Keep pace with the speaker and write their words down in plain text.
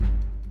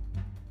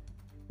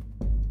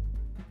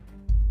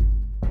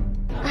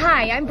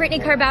Hi, I'm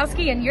Brittany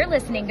Karbowski, and you're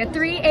listening to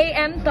 3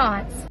 a.m.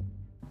 Thoughts.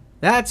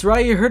 That's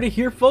right, you heard it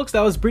here, folks.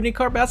 That was Brittany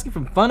Karbowski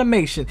from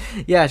Funimation.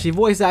 Yeah, she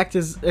voice acts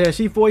a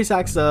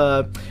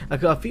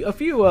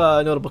few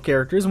notable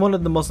characters. One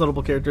of the most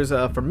notable characters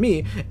for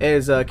me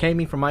is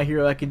Kami from My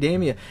Hero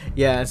Academia.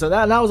 Yeah, so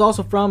that was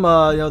also from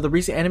the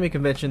recent anime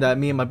convention that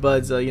me and my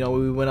buds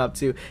we went up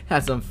to,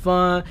 had some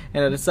fun,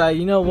 and I decided,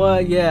 you know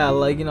what, yeah,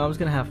 like, I'm just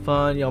gonna have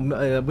fun.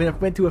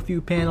 Went to a few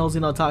panels,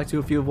 talked to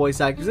a few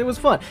voice actors. It was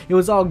fun. It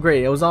was all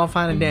great. It was all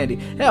fine and dandy.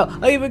 Hell,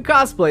 I even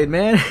cosplayed,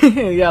 man.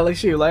 Yeah, like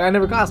shoot, like I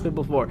never cosplayed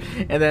before.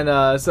 And then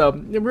so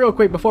real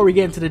quick before we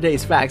get into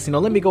today's facts,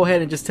 let me go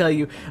ahead and just tell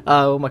you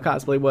what my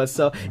cosplay was.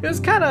 So it was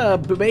kind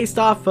of based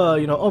off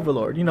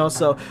Overlord.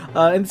 So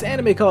in this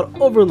anime called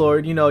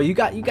Overlord, you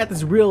got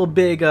this real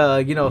big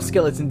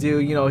skeleton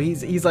dude.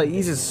 He's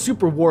a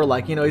super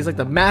warlike. He's like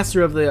the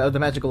master of the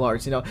magical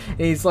arts. And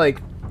he's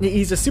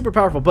just super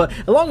powerful, but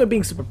along with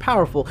being super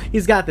powerful,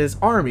 he's got this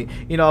army,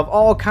 of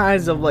all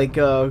kinds of like,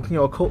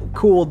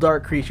 cool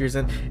dark creatures,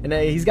 and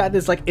he's got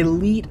this like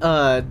elite,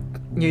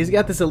 he's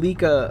got this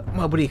elite,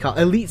 what do you call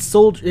it? Elite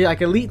soldier,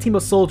 like elite team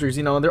of soldiers,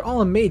 and they're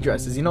all in maid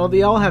dresses,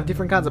 they all have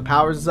different kinds of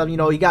powers and stuff. You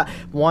got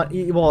one,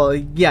 well,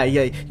 yeah,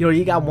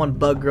 you got one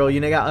bug girl, you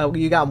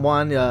got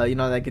one,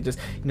 that could just,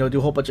 do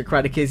a whole bunch of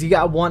karate kicks. You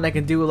got one that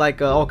can do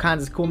like all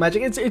kinds of cool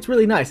magic. It's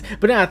really nice.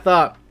 But then I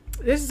thought,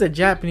 this is a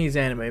Japanese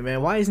anime,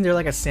 man. Why isn't there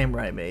like a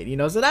samurai maid?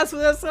 So that's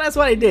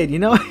what I did.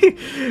 I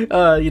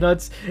thought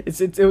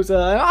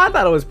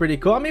it was pretty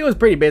cool. I mean, it was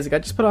pretty basic. I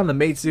just put on the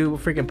maid suit,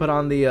 freaking put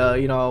on the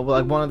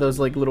like one of those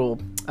like little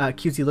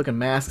cutesy looking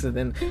masks, and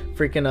then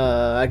freaking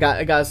I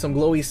got some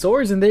glowy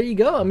swords, and there you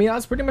go. I mean,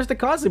 that's pretty much the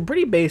costume.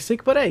 Pretty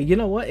basic, but hey, you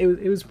know what?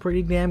 It was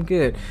pretty damn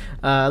good.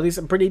 At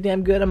least pretty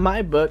damn good in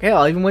my book.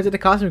 Hell, I even went to the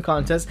costume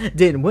contest,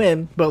 didn't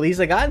win, but at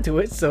least I got into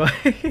it. So,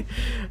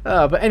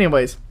 but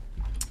anyways.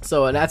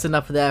 So that's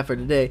enough of that for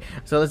today.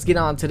 So let's get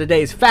on to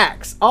today's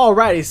facts.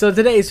 Alrighty, so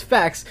today's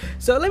facts.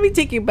 So let me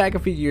take you back a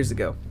few years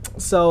ago.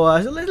 So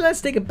let's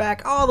take it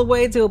back all the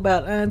way to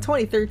about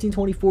 2013,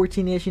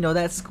 2014-ish.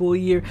 That school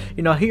year.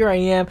 Here I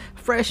am,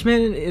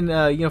 freshman in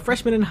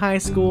high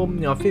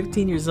school.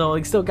 15 years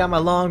old. Still got my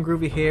long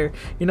groovy hair.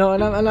 And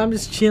I'm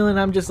just chilling.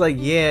 I'm just like,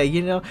 yeah,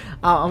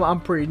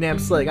 I'm pretty damn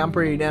slick. I'm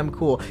pretty damn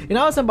cool. I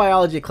was in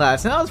biology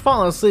class, and I was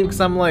falling asleep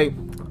because I'm like,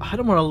 I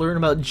don't want to learn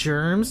about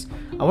germs.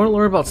 I want to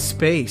learn about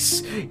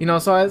space.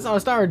 So I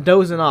started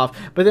dozing off.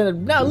 But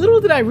then, now little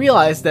did I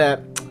realize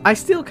that I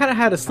still kind of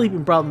had a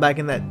sleeping problem back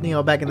in that,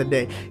 back in the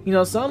day.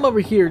 So I'm over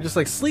here just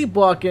like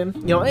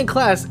sleepwalking, in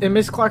class, and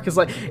Miss Clark is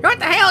like, "What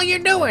the hell are you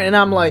doing?" And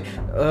I'm like,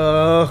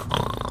 I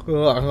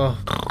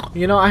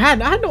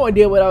had no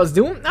idea what I was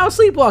doing. I was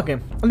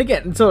sleepwalking. And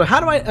again, so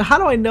how do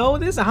I know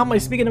this? How am I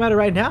speaking about it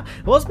right now?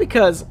 Well, it's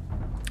because,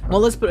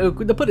 well,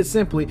 to put it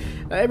simply,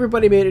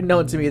 everybody made it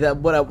known to me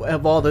that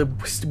of all the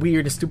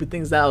weird and stupid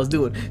things that I was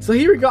doing. So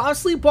here we go. I'm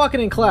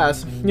sleepwalking in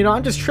class.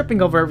 I'm just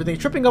tripping over everything,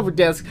 tripping over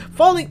desks,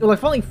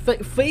 falling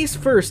face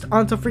first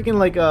onto freaking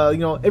like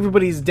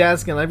everybody's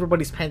desk and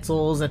everybody's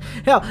pencils, and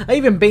hell, I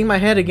even banged my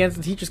head against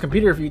the teacher's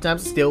computer a few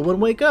times, still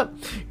wouldn't wake up.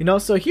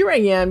 So here I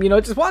am,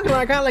 just walking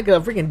around kind of like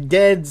a freaking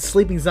dead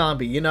sleeping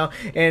zombie,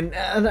 And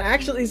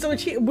actually, so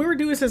we were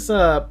doing this.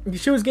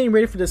 She was getting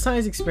ready for the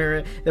science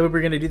experiment that we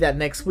were gonna do that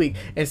next week,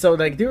 and so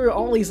like there were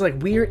all these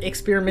like weird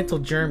experimental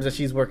germs that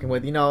she's working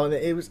with.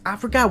 It was, I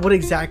forgot what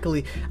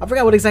exactly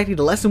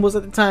the lesson was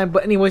at the time,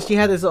 but anyway, she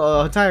had this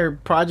entire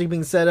project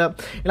being set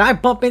up, and I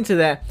bump into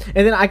that,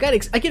 and then I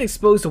get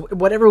exposed to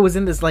whatever was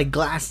in this like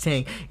glass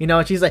tank,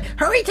 and she's like,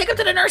 "Hurry, take him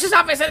to the nurse's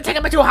office and take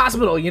him to a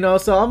hospital,"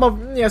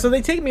 So so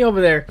they take me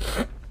over there,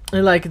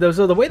 and like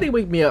so the way they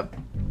wake me up.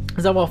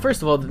 So, well,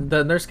 first of all,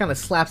 the nurse kind of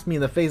slaps me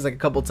in the face like a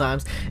couple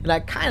times, and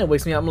that kind of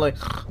wakes me up. I'm like,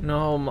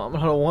 "No, Mom, I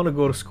don't want to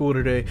go to school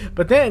today."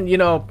 But then,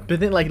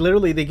 like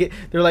literally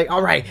they're like,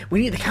 "All right, we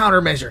need the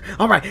countermeasure.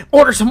 All right,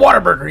 order some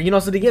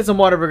Whataburger." So they get some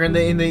Whataburger, and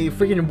they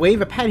freaking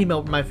wave a patty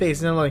melt in my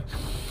face, and I'm like,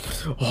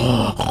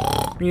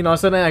 oh.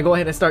 So then I go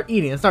ahead and start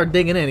eating and start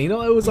digging in. It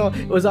was all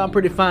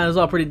pretty fine. It was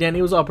all pretty dandy.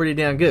 It was all pretty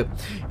damn good.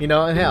 And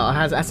hell, I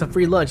had some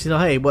free lunch.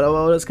 Hey, what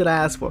else could I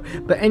ask for?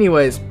 But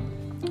anyways.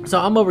 So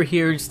I'm over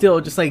here still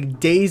just like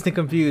dazed and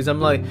confused.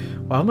 I'm like,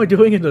 what am I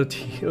doing in the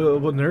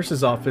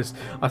nurse's office?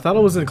 I thought I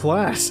was in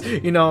class.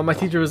 My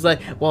teacher was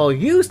like, well,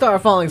 you started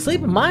falling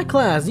asleep in my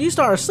class. You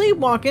started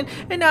sleepwalking,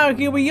 and now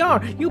here we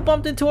are. You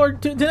bumped into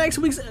to next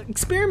week's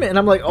experiment. And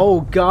I'm like,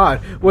 oh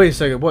God, wait a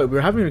second. What, we're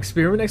having an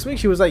experiment next week?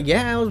 She was like,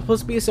 yeah, it was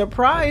supposed to be a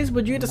surprise,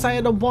 but you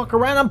decided to walk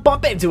around and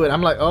bump into it.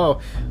 I'm like,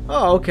 oh,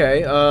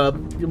 okay.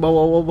 What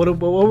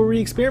were we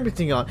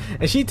experimenting on?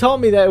 And she told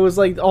me that it was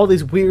like all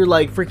these weird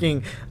like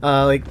freaking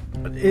like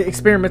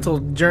experimental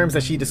germs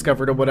that she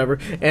discovered or whatever,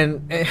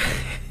 and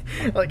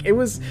like it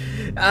was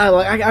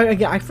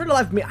I for the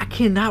life of me I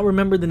cannot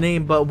remember the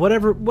name, but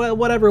whatever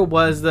it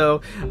was though,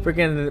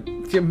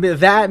 freaking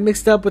that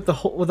mixed up with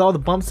all the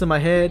bumps in my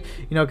head,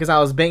 because I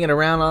was banging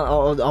around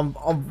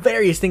on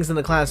various things in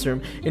the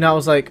classroom, I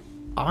was like,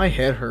 my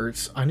head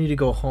hurts. I need to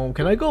go home.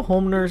 Can I go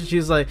home, nurse?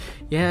 She's like,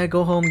 yeah,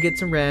 go home, get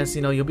some rest.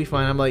 You know, you'll be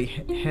fine. I'm like,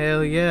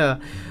 hell yeah.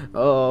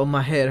 Oh,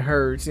 my head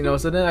hurts. You know,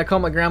 so then I call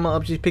my grandma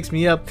up. She picks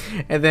me up,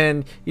 and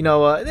then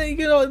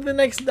the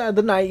next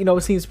the night, you know,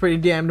 it seems pretty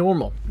damn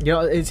normal. You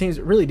know, it seems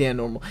really damn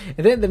normal.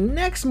 And then the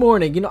next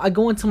morning, you know, I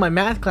go into my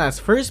math class,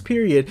 first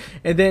period,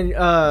 and then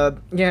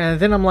and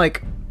then I'm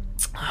like,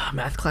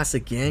 math class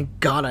again.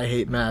 God, I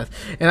hate math.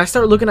 And I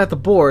start looking at the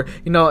board,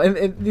 you know,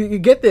 and you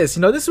get this,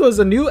 you know, this was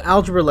a new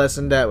algebra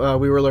lesson that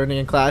we were learning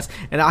in class,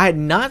 and I had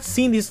not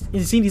seen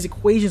these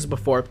equations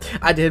before.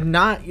 I did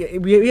not.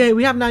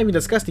 We have not even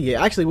discussed it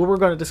yet. Actually, we were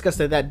going to discuss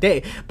it that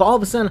day. But all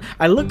of a sudden,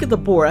 I look at the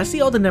board, I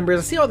see all the numbers,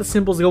 I see all the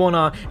symbols going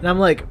on, and I'm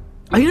like,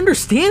 I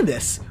understand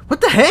this. What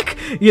the heck?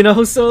 You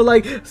know, so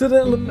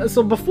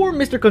before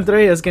Mr.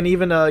 Contreras can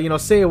even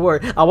say a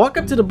word, I walk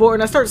up to the board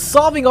and I start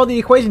solving all the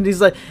equations.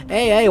 He's like,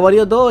 hey, what are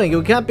you doing?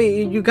 You can't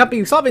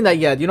be solving that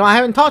yet. You know, I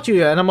haven't taught you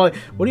yet. And I'm like,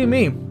 what do you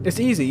mean?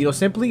 It's easy. You know,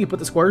 simply you put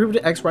the square root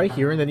of x right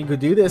here, and then you could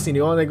do this, and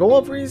you know, and then go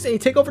over, you say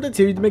take over the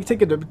 2, you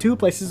take it to 2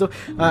 places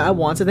at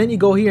once, and then you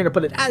go here and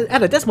put it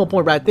at a decimal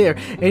point right there.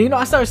 And you know,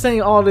 I started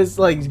saying all this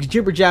like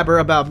jibber jabber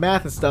about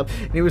math and stuff,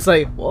 and he was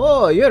like,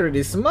 whoa, you're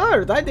really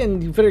smart. I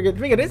didn't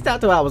figure this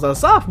out till I was a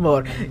sophomore.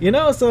 You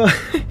know, so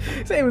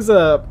it was you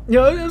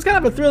know, it was kind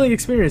of a thrilling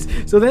experience.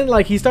 So then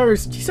like he started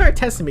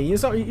testing me.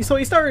 So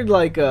he started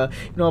like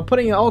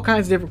putting all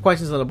kinds of different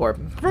questions on the board.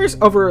 First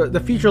over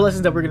the future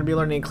lessons that we're going to be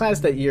learning in class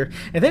that year,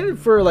 and then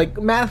for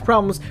like math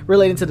problems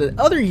relating to the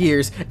other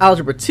years,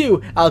 algebra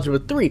 2, algebra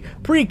 3,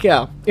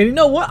 pre-cal. And you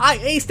know what? I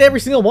aced every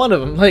single one of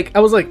them. Like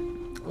I was like,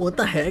 what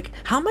the heck?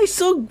 How am I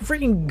so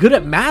freaking good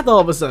at math all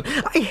of a sudden?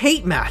 I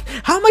hate math.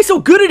 How am I so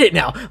good at it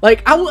now?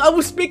 Like, I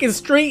was making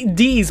straight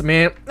D's,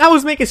 man. I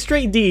was making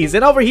straight D's.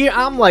 And over here,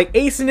 I'm like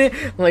acing it,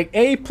 like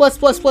A++++,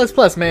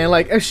 man.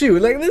 Like,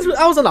 shoot. Like,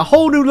 I was on a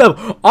whole new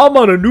level. I'm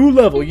on a new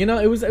level, you know?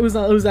 It was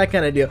that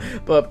kind of deal.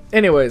 But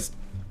anyways.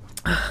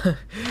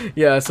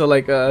 Yeah, so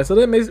then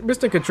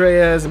Mr.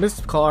 Contreras and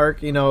Mr.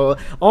 Clark, you know,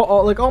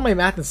 all my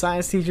math and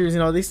science teachers, you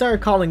know, they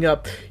started calling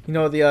up, you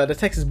know, the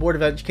Texas Board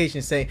of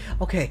Education, saying,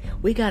 okay,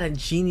 we got a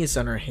genius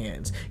on our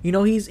hands. You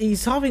know, he's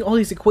solving all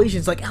these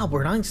equations like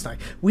Albert Einstein.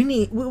 We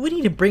need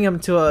to bring him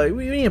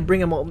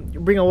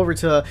over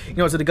to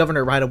to the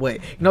governor right away.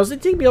 You know, so they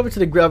take me over to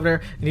the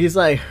governor, and he's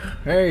like,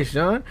 hey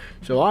son,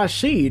 so I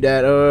see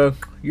that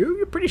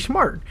you're pretty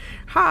smart.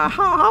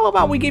 How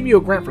about we give you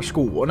a grant for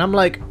school? And I'm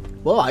like,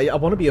 well, I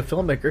want to be a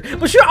filmmaker,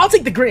 but sure, I'll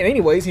take the grant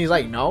anyways. And he's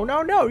like, no,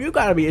 you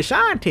gotta be a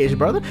scientist,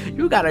 brother.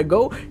 You gotta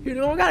go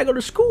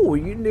to school,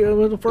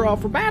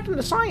 for math and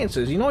the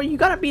sciences. You know, you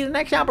gotta be the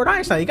next Albert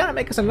Einstein. You gotta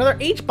make us another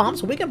H-bomb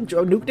so we can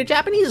nuke the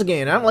Japanese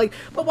again. And I'm like,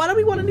 but why do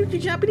we want to nuke the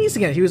Japanese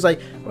again? He was like,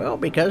 well,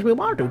 because we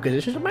want to, because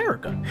this is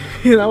America.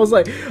 And I was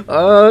like,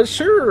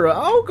 sure,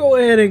 I'll go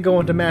ahead and go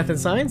into math and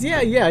science. Yeah,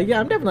 I'm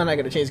definitely not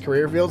gonna change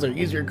career fields or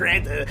use your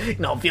grant to,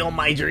 film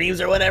my dreams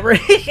or whatever.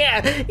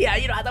 yeah,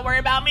 you don't have to worry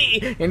about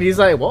me. And he's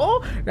like,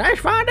 well, that's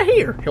fine to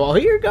hear. Well,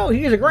 here you go.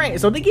 Here's a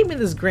grant. So they gave me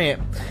this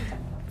grant,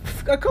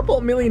 a couple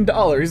of $1 million.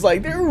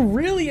 Like, they're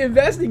really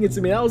investing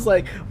into me. I was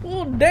like,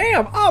 well,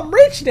 damn, I'm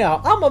rich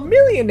now. I'm a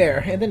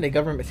millionaire. And then the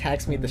government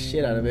taxed me the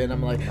shit out of it. And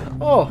I'm like,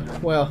 oh,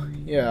 well,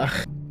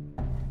 yeah.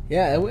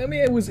 Yeah, I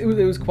mean, it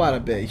was quite a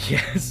bit,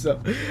 yeah. So,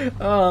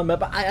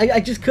 but I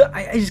just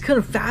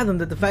couldn't fathom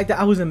that the fact that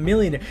I was a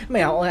millionaire. I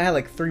mean, I only had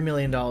like $3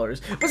 million,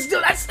 but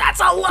still, that's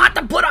a lot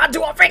to put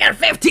onto a freaking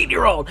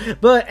 15-year-old.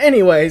 But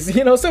anyways,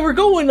 you know, so we're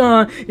going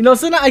on, you know.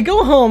 So now I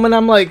go home and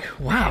I'm like,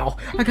 wow,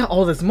 I got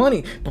all this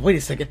money. But wait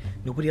a second,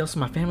 nobody else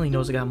in my family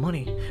knows I got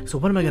money. So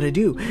what am I gonna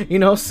do? You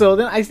know, so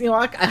then I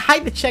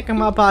hide the check in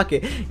my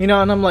pocket, you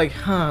know, and I'm like,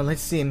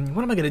 let's see,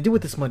 what am I gonna do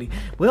with this money?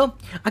 Well,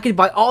 I could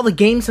buy all the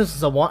game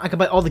systems I want. I could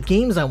buy all the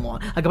games I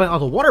want. I can buy all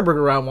the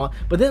Whataburger I want.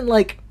 But then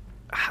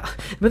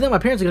my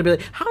parents are gonna be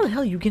like, how the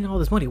hell are you getting all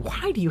this money?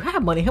 Why do you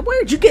have money?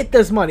 Where did you get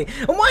this money?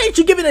 And why aren't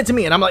you giving it to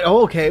me? And I'm like,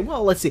 oh, okay,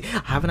 well, let's see.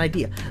 I have an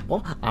idea.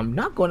 Well, I'm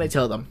not going to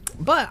tell them,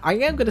 but I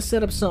am going to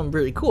set up something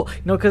really cool,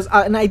 you know, because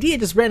an idea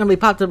just randomly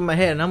popped up in my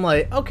head, and I'm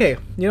like, okay,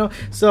 you know.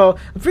 So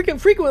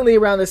frequently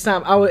around this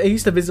time, I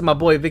used to visit my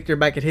boy Victor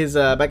back at his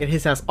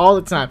house all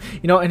the time,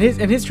 you know, and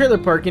his trailer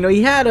park, you know,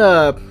 he had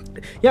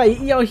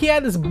he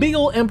had this big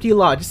old empty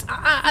lot, just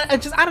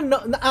I don't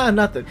know,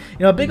 nothing, you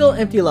know, a big old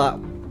empty lot.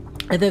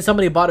 And then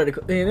somebody bought it,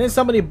 and then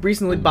somebody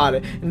recently bought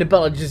it, and they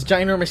built just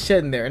ginormous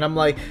shed in there. And I'm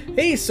like,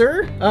 hey,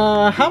 sir,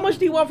 how much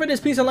do you want for this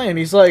piece of land?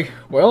 He's like,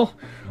 well,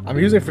 I'm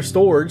using it for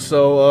storage,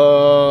 so,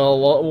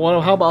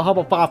 how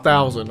about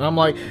 5,000? And I'm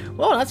like,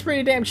 well, that's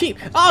pretty damn cheap.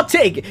 I'll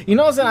take it. You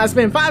know, so I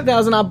spend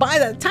 5,000, I'll buy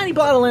that tiny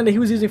plot of land that he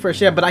was using for a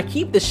shed, but I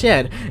keep the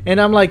shed.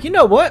 And I'm like, you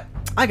know what?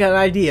 I got an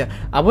idea.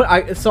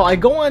 So I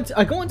go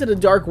into the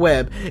dark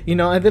web, you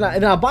know, and then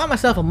I buy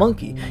myself a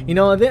monkey, you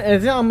know, and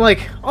then I'm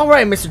like, all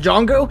right, Mr.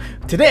 Django,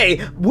 today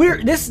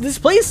this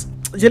place,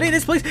 today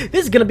this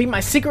is gonna be my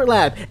secret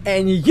lab,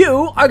 and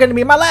you are gonna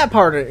be my lab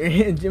partner.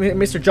 And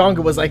Mr.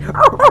 Jongo was like,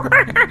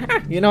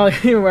 you know,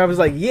 I was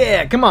like,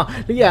 yeah, come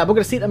on, yeah, I'm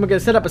gonna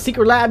set up a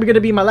secret lab. You're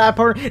gonna be my lab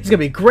partner. It's gonna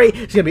be great.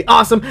 It's gonna be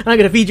awesome, and I'm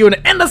gonna feed you an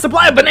endless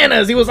supply of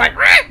bananas. He was like,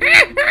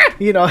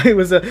 you know, it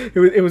was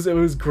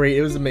great.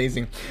 It was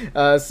amazing.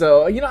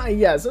 So you know,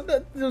 yeah, so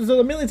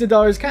the millions of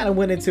dollars kind of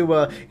went into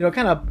you know,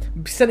 kind of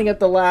setting up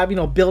the lab, you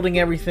know, building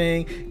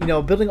everything, you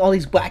know, building all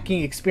these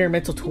wacky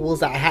experimental tools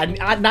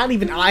that not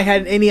even I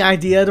had any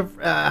idea to,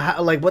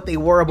 how, like what they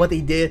were or what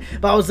they did.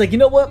 But I was like, you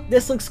know what,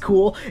 this looks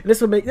cool, and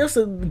this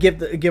would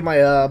give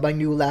my my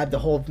new lab the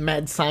whole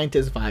mad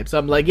scientist vibe. So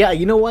I'm like, yeah,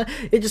 you know what,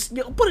 it just,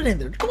 you know, put it in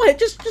there. Go ahead,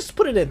 just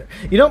put it in there.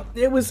 You know,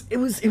 it was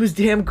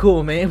damn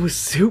cool, man. It was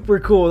super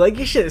cool. Like,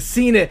 you should have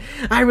seen it.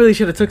 I really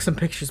should have took some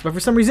pictures, but for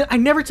some reason I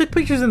never took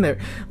pictures in there.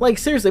 Like,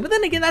 seriously. But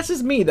then again, that's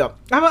just me though.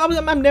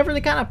 I'm never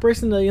the kind of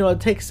person to, you know,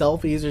 take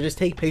selfies or just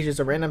take pictures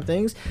of random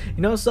things,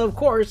 you know. So of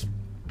course,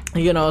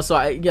 you know, so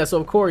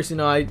of course, you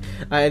know, I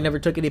never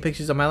took any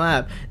pictures of my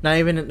lab. Not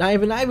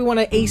even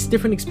want to ace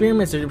different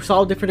experiments or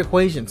solve different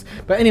equations.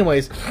 But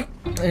anyways,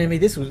 I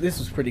mean, this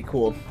was pretty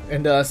cool.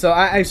 And so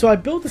I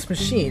built this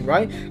machine,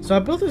 right? So I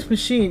built this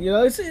machine. You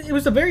know, it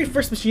was the very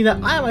first machine that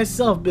I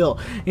myself built.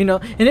 You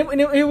know, and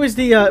it was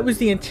the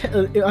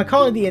I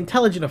call it the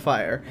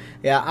Intelligentifier.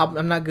 Yeah,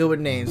 I'm not good with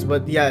names,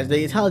 but yeah,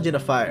 the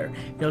Intelligentifier.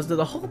 You know, so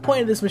the whole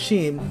point of this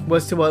machine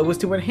was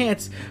to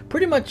enhance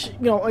pretty much,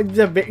 you know,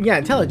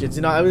 intelligence.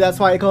 You know, that's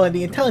why I call it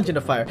the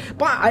Intelligentifier.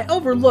 But I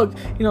overlooked,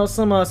 you know,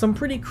 some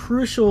pretty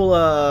crucial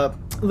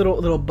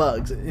little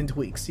bugs and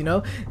tweaks, you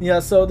know. Yeah,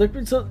 so you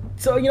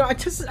know, I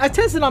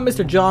tested on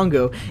Mr.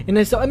 Jongo, and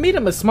then so I made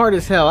him as smart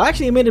as hell.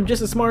 Actually, I made him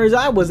just as smart as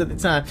I was at the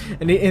time.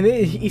 And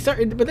he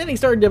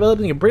started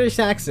developing a British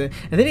accent,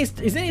 and then he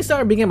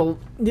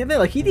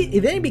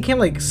became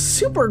like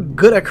super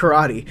good at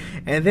karate.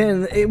 And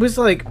then it was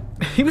like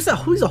he's a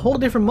whole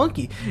different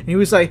monkey, and he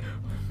was like,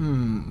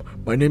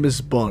 my name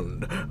is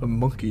Bond, a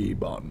Monkey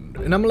Bond.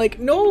 And I'm like,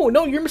 no,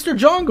 you're Mr.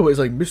 Jongo. It's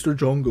like, Mr.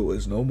 Jongo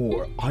is no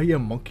more. I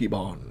am Monkey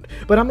Bond.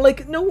 But I'm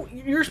like, no,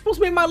 you're supposed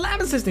to be my lab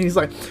assistant. He's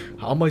like,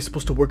 how am I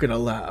supposed to work in a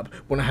lab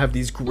when I have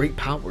these great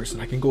powers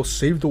and I can go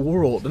save the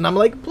world? And I'm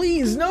like,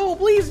 please, no,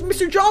 please,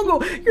 Mr.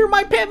 Jongo, you're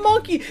my pet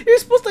monkey. You're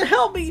supposed to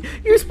help me.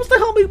 You're supposed to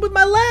help me with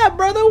my lab,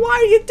 brother. Why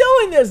are you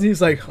doing this? And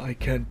he's like, I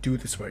can't do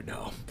this right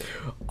now.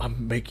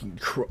 I'm making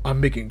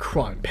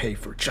crime pay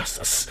for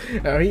justice.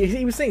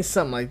 He was saying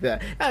something like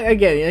that.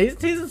 Again,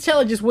 his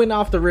intelligence went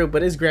off the roof,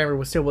 but his grammar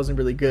still wasn't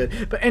really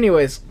good. But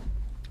anyways,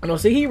 you know,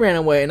 so he ran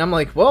away, and I'm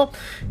like, well,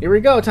 here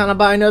we go, time to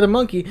buy another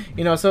monkey.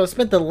 You know, so I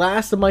spent the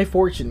last of my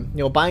fortune,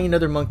 you know, buying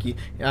another monkey,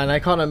 and I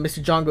called him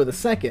Mr. Jongo the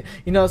Second.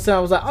 You know, so I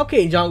was like,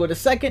 okay, Jongo the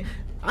Second,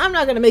 I'm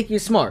not gonna make you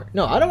smart.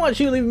 No, I don't want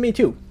you leaving me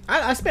too.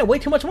 I spent way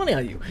too much money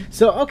on you.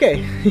 So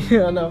okay, you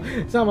know, no.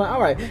 So I'm like,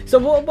 all right. So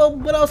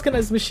what else can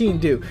this machine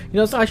do? You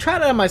know, so I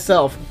tried it on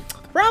myself.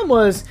 The problem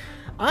was,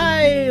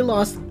 I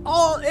lost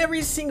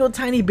every single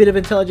tiny bit of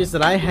intelligence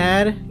that I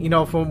had, you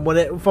know, from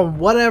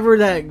whatever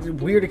that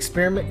weird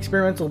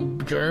experimental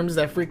germs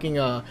that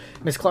freaking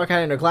Miss Clark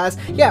had in her class.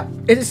 Yeah,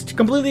 it just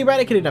completely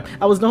eradicated them.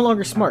 I was no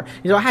longer smart.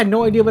 You know, I had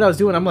no idea what I was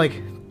doing. I'm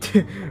like,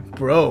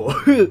 bro,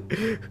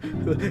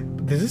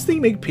 does this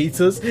thing make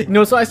pizzas? You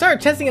know, so I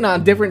started testing it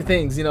on different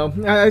things. You know,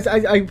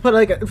 I put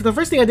like the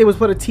first thing I did was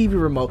put a TV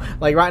remote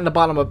like right in the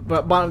bottom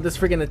of this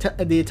freaking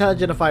the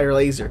Intelligentifier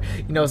laser.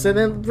 You know, so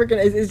then freaking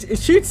it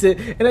shoots it,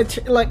 and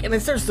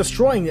it starts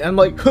destroying it. I'm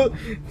like,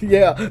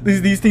 yeah,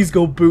 these things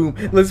go boom.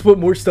 Let's put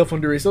more stuff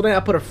under it. So then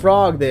I put a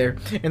frog there,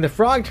 and the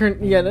frog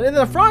turned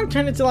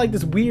into like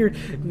this weird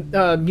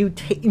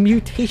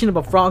mutation of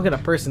a frog and a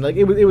person. Like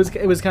it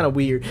was kind of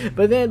weird.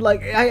 But then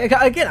like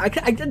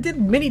I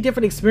did many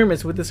different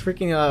experiments with this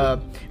freaking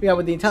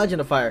with the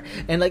Intelligentifier,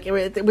 and like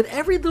with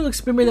every little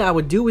experiment that I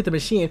would do with the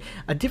machine,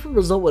 a different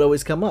result would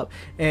always come up,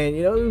 and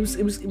you know,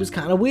 it was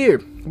kind of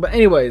weird. But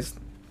anyways,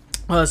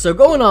 so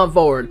going on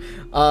forward,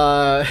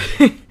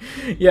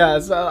 yeah,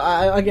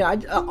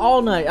 so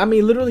all night, I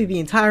mean literally the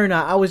entire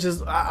night, I was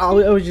just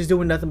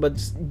doing nothing but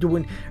just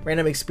doing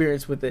random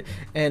experience with it.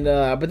 And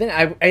but then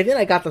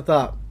I got the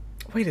thought,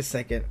 wait a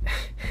second,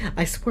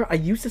 I swear I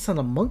used this on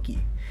a monkey,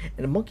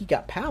 and the monkey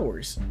got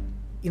powers.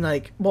 You know,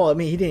 like, well, I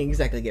mean, he didn't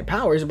exactly get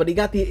powers, but he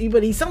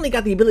suddenly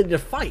got the ability to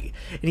fight,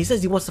 and he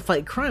says he wants to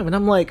fight crime. And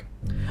I'm like,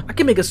 I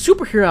can make a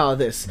superhero out of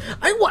this.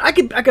 I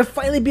could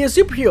finally be a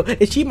superhero,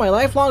 achieve my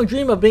lifelong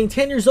dream of being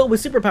 10 years old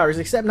with superpowers,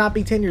 except not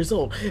be 10 years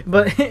old.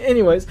 But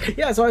anyways,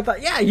 yeah. So I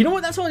thought, yeah, you know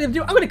what? That's what I'm gonna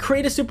do. I'm gonna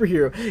create a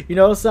superhero. You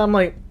know, so I'm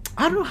like,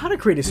 I don't know how to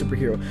create a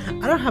superhero.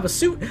 I don't have a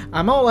suit.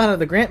 I'm all out of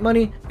the grant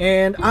money,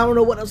 and I don't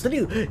know what else to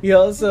do. You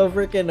know, so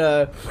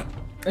freaking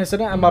and so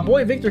now my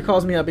boy Victor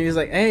calls me up, and he's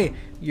like, hey,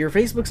 your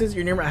Facebook says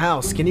you're near my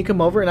house. Can you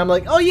come over? And I'm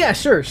like, oh yeah,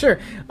 sure.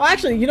 Well,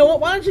 actually, you know what?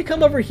 Why don't you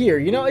come over here?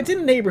 You know, it's in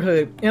the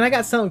neighborhood, and I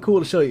got something cool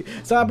to show you.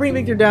 So I bring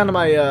Victor down to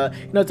my,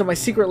 to my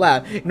secret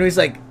lab. You know, he's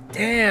like,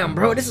 damn,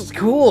 bro, this is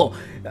cool.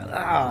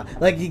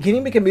 Like, can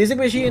you make a music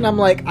machine? And I'm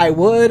like, I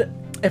would.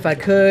 if I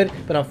could,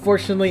 but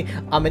unfortunately,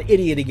 I'm an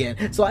idiot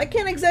again. So I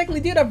can't exactly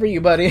do that for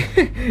you, buddy.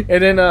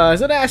 And then,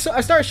 so then I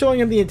start showing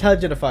him the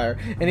Intelligifier,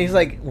 and he's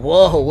like,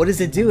 whoa, what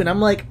does it do? And I'm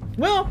like,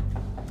 well,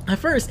 at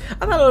first,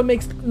 I thought it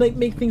would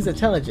make things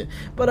intelligent,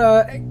 but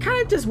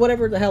kind of just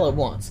whatever the hell it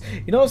wants,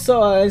 you know.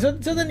 So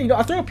then, you know,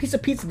 I throw a piece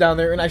of pizza down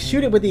there and I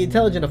shoot it with the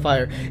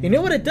Intelligifier. You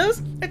know what it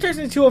does? It turns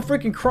into a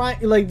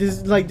freaking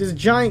this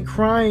giant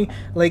crying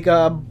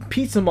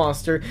pizza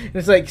monster. And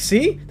it's like,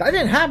 see, that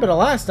didn't happen the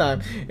last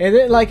time. And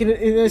then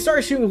it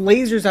started shooting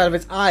lasers out of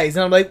its eyes,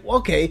 and I'm like,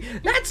 okay,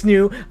 that's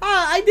new.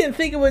 I didn't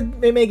think it would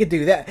make it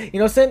do that.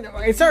 You know, so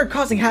it started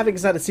causing havoc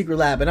inside the secret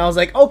lab, and I was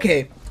like,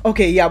 okay,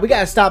 yeah, we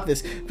gotta stop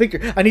this,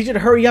 Victor. I need you to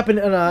hurry up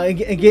and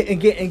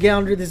get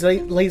under this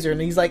laser.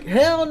 And he's like,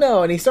 hell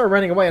no! And he started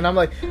running away. And I'm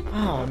like,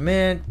 oh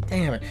man,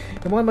 damn it!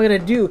 And what am I gonna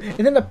do?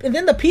 And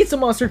then the pizza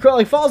monster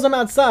follows him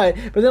outside.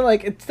 But then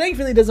it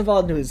thankfully doesn't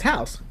fall into his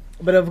house.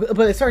 But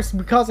it starts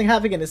causing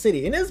havoc in the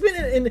city, and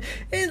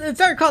it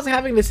started causing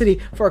havoc in the city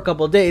for a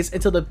couple of days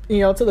until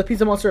the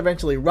pizza monster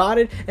eventually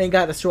rotted and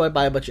got destroyed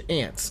by a bunch of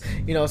ants.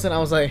 You know, so then I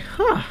was like,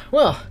 huh,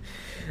 well.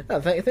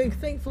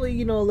 Thankfully,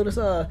 you know,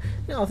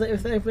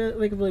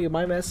 thankfully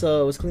my mess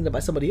was cleaned up by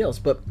somebody else.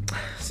 But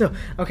so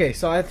okay,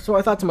 so I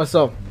thought to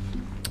myself,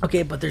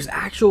 okay, but there's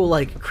actual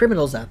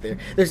criminals out there.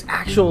 There's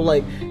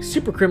actual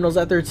super criminals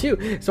out there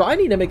too. So I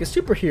need to make a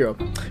superhero.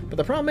 But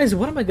the problem is,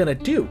 what am I gonna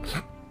do?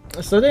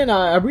 So then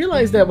I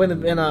realized that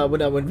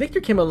when Victor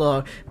came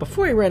along,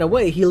 before he ran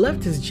away, he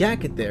left his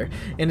jacket there,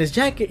 and his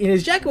jacket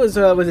was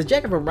a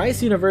jacket from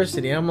Rice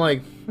University. And I'm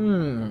like,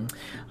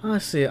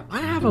 let's see,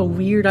 I have a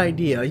weird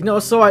idea, you know.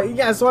 So I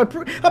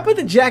put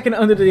the jacket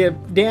under the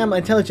damn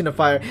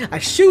Intelligifier. I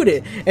shoot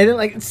it, and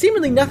then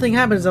seemingly nothing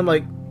happens. I'm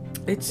like,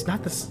 it's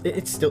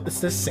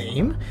the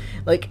same.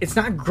 It's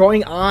not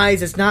growing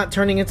eyes. It's not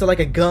turning into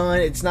a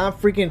gun. It's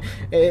not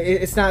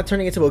it's not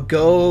turning into a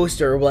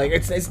ghost or they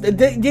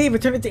didn't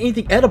even turn into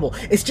anything edible.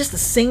 It's just the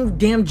same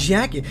damn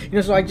jacket, you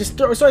know. So I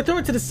throw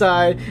it to the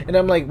side, and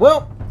I'm like,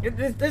 well,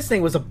 this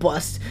thing was a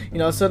bust, you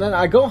know. So then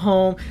I go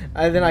home,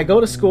 and then I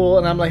go to school,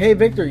 and I'm like, hey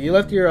Victor, you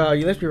left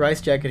your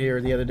rice jacket here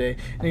the other day.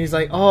 And he's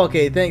like, oh,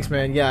 okay, thanks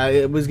man, yeah,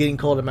 it was getting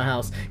cold in my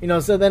house, you know.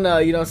 So then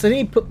so then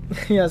he put,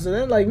 yeah, so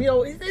then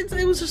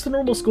it was just a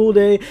normal school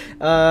day.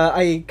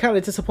 I kind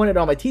of disappointed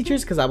all my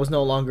teachers because I was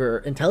no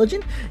longer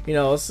intelligent, you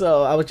know.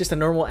 So I was just a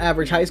normal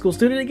average high school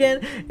student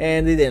again,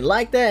 and they didn't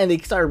like that, and they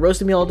started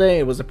roasting me all day.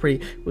 It was a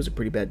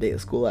pretty bad day at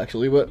school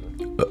actually, but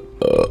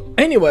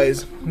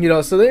anyways, you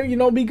know. So then, you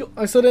know,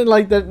 so then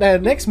the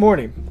next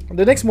morning,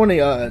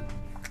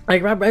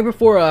 right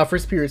before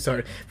first period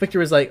started, Victor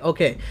was like,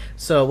 okay,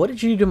 so what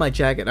did you do to my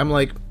jacket? I'm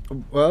like,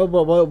 well,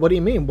 what do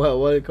you mean?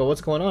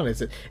 What's going on?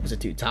 Is it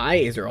too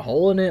tight? Is there a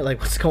hole in it?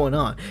 What's going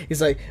on?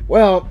 He's like,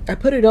 well, I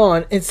put it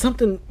on and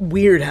something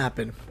weird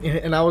happened.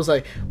 And I was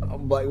like,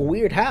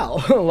 weird how?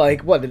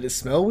 What, did it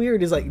smell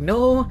weird? He's like,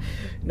 no,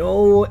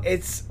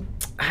 it's,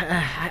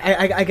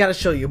 I gotta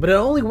show you, but it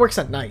only works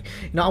at night.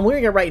 You know, I'm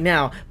wearing it right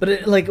now, but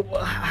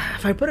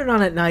if I put it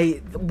on at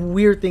night,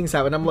 weird things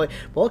happen. I'm like,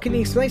 well, can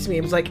you explain to me?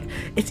 It was like,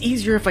 it's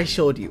easier if I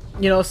showed you.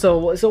 You know, so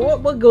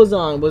what goes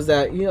on was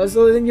that, you know,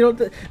 so then, you know,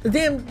 the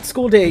damn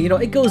school day, you know,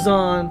 it goes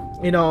on,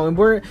 you know, and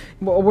we're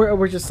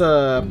just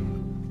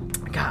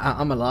God,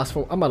 I'm at a loss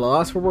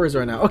for words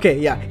right now. Okay,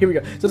 yeah, here we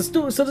go. So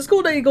the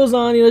school day goes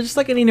on, you know, just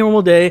like any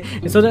normal day.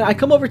 And so then I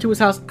come over to his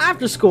house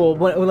after school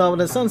when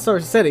the sun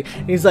starts setting,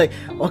 and he's like,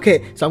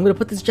 okay, so I'm gonna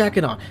put this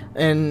jacket on,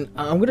 and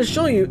I'm gonna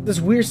show you this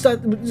weird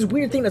stuff, this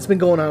weird thing that's been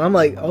going on. I'm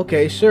like,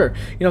 okay, sure,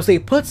 you know. So he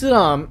puts it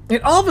on,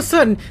 and all of a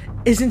sudden,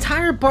 his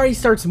entire body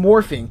starts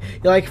morphing,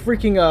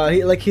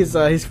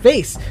 his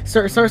face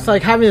starts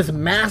having this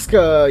mask,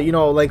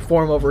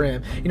 form over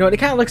him. You know, it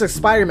kind of looks like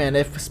Spider-Man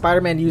if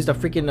Spider-Man used a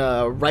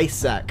freaking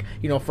rice sack,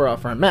 you know, for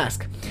a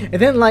mask. And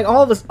then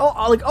all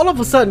of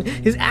a sudden,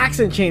 his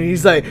accent changed.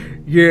 He's like,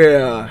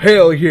 yeah,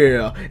 hell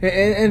yeah.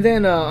 And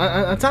then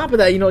on top of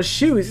that, you know,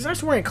 shoes. He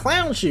starts wearing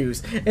clown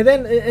shoes. And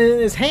then in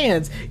his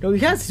hands, you know, he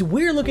has these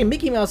weird looking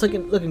Mickey Mouse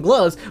looking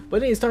gloves. But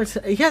then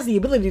he has the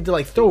ability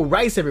to throw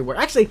rice everywhere.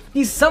 Actually,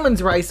 he summons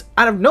rice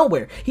out of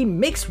nowhere. He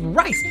makes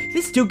rice.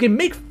 This dude can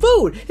make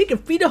food. He can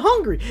feed the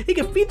hungry. He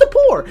can feed the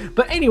poor.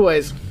 But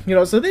anyways, you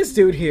know, so this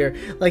dude here,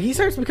 he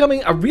starts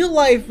becoming a real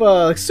life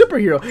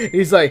superhero.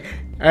 He's like,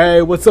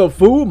 hey, what's up,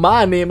 fool?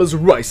 My name is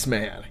Rice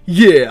Man.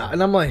 Yeah.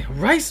 And I'm like,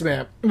 Rice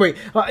Man? Wait,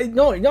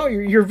 no,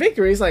 you're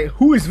Victor. He's like,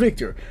 who is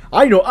Victor?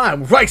 I know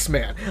I'm Rice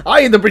Man.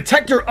 I am the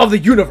protector of the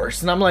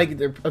universe. And I'm like,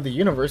 of the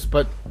universe?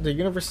 But the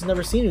universe has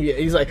never seen you yet.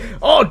 He's like,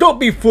 oh, don't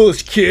be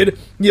foolish, kid.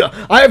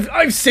 Yeah,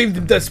 I've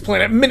saved this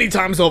planet many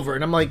times over.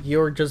 And I'm like, you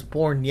were just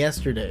born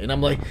yesterday. And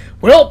I'm like,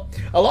 well,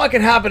 a lot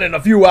can happen in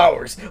a few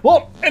hours.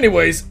 Well,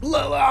 anyways,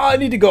 I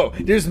need to go.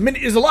 There's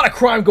a lot of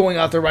crime going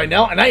out there right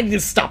now, and I need to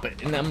stop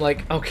it. And I'm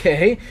like,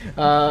 okay.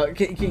 hey,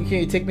 can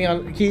you take me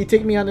on? Can you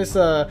take me on this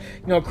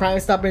crime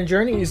stopping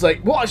journey? He's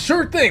like, well,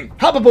 sure thing,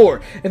 hop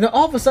aboard. And then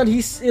all of a sudden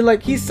he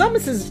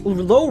summons his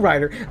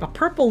lowrider, a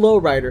purple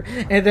lowrider,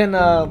 and then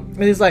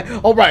he's like,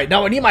 all right,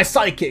 now I need my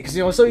sidekicks.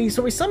 So he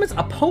summons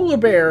a polar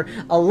bear,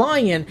 a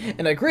lion,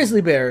 and a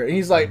grizzly bear, and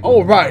he's like,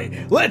 all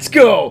right, let's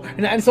go.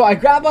 And so I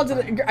grab onto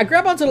the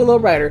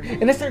lowrider,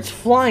 and it starts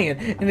flying,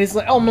 and it's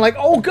like, I'm like,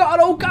 oh god,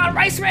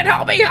 Rice Man,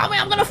 help me,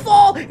 I'm gonna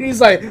fall. And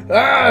he's like,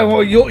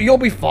 well, you'll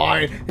be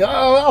fine.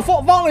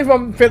 Falling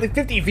from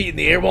 50 feet in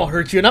the air won't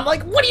hurt you. And I'm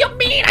like, what do you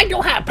mean? I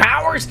don't have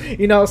powers.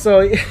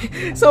 So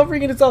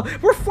freaking it's all,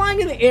 we're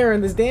flying in the air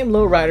in this damn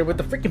lowrider with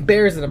the freaking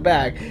bears in the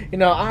back.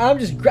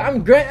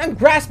 I'm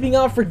grasping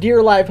on for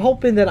dear life,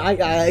 hoping that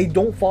I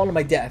don't fall to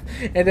my death.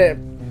 And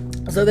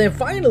then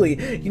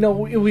finally,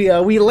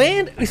 we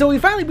land. So we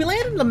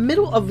land in the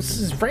middle of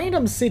this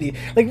random city.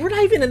 Like, we're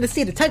not even in the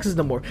state of Texas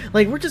no more.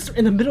 Like, we're just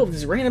in the middle of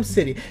this random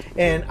city,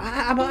 and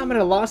I'm at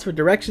a loss for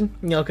direction.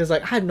 Because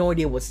like I had no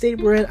idea what state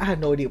we're in. I had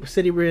no idea what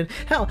city we're in.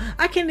 Hell,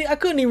 I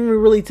couldn't even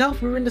really tell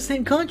if we were in the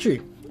same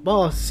country.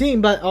 Well,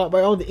 seen by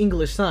all the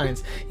English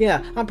signs,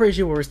 yeah, I'm pretty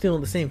sure we're still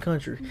in the same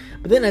country.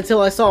 But then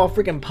until I saw a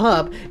freaking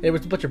pub, and there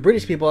was a bunch of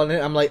British people, and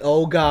I'm like,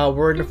 oh god,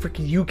 we're in the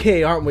freaking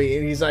UK, aren't we?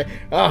 And he's like,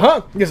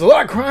 there's a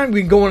lot of crime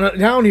been going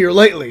down here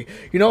lately.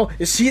 You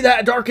see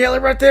that dark alley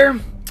right there?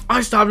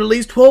 I stopped at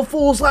least 12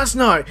 fools last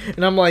night.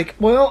 And I'm like,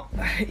 well,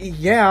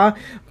 yeah,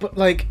 but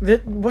like,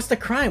 what's the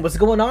crime? What's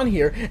going on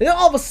here? And then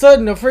all of a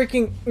sudden, a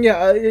freaking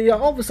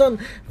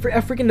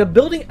a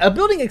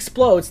building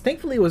explodes.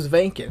 Thankfully, it was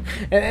vacant.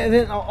 And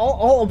then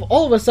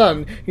all of a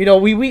sudden,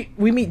 we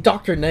meet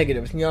Dr.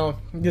 Negative.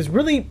 This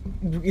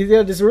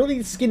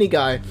really skinny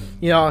guy.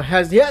 He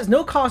has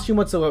no costume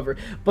whatsoever,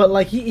 but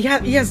like he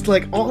has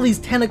like all these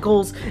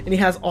tentacles, and he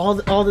has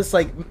all this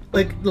like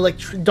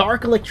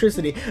dark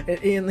electricity,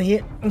 and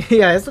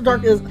yeah, it's the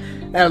darkest.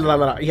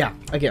 Yeah,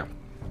 again.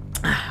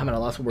 I'm at a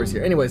loss for words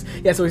here. Anyways,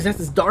 yeah, so he's got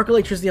this dark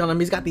electricity on him.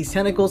 He's got these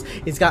tentacles.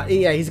 He's got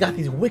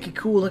these wicked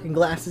cool looking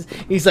glasses.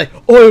 He's like,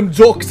 I am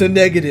Dr.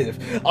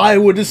 Negative. I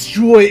will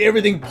destroy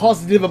everything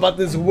positive about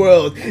this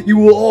world. You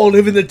will all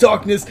live in the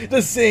darkness,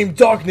 the same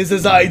darkness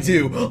as I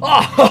do.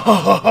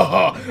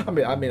 I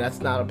mean,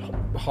 that's not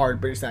a hard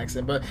British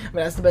accent, but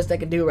that's the best I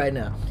can do right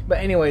now. But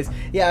anyways,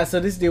 yeah, so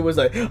this dude was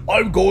like,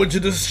 I'm going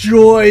to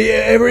destroy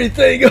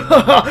everything,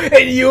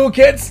 and you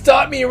can't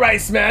stop me,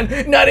 Rice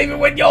Man. Not even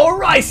with your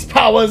rice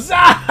powers.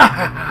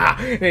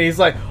 And he's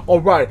like, all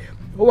right,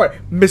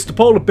 Mr.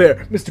 Polar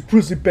Bear, Mr.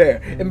 Grizzly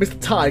Bear, and Mr.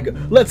 Tiger,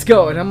 let's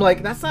go. And I'm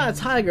like, that's not a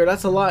tiger,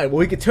 that's a lion.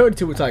 Well, he can turn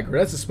into a tiger,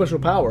 that's a special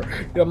power.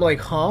 And I'm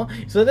like, huh?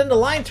 So then the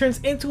lion turns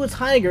into a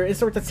tiger and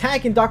starts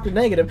attacking Dr.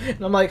 Negative,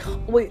 and I'm like,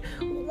 wait,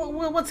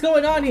 what's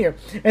going on here?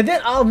 And then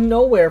out of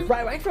nowhere,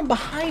 right from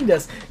behind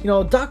us,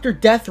 Dr.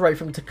 Deathray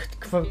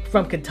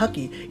from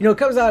Kentucky,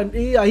 comes out.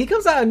 He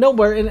comes out of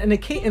nowhere in the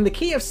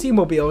KFC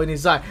mobile, and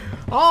he's like,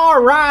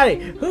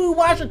 "Alrighty, who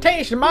wants to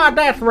taste my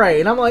Deathray?"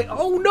 And I'm like,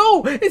 "Oh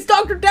no, it's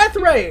Dr.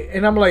 Deathray!"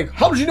 And I'm like,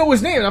 "How did you know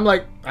his name?" And I'm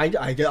like,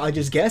 I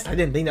just guessed. I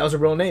didn't think that was a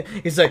real name.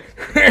 He's like,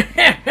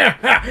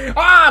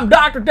 I'm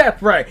Dr.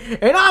 Deathray,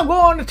 and I'm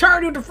going to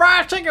turn you into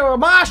fried chicken with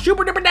my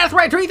Super Duper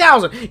Deathray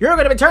 3000. You're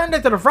going to be turned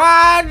into the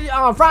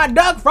fried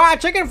duck,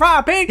 fried chicken,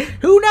 fried pig.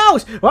 Who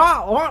knows?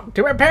 Well,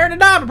 to prepare to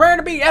die, prepare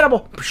to be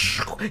edible.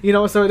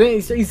 So then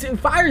he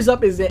fires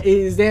up his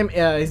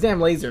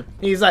damn laser.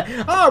 He's like,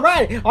 all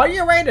right, are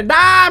you ready to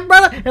die,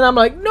 brother? And I'm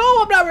like,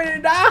 no, I'm not ready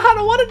to die. I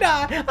don't want to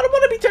die. I don't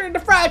want to be turned into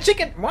fried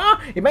chicken. Well,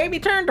 you may be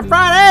turned to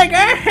fried egg.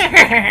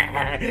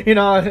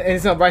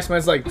 And so Rice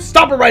Man's like,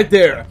 stop it right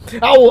there.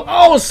 I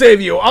will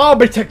save you. I'll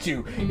protect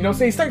you.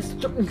 So he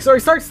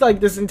starts like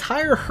this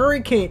entire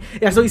hurricane.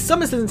 Yeah, so he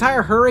summons this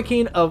entire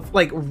hurricane of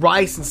like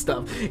rice and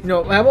stuff.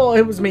 Well,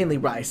 it was mainly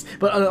rice,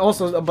 but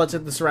also a bunch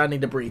of the surrounding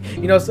debris.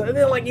 So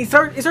then like he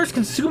starts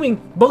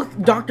consuming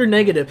both Dr.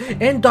 Negative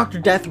and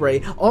Dr.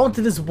 Deathray all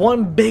into this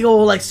one big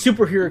old like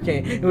super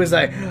hurricane. It was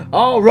like,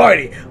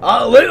 alrighty,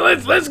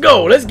 let's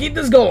go. Let's keep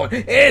this going.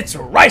 It's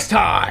rice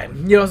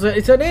time.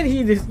 So then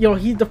he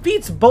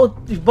defeats both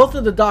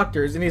of the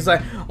doctors, and he's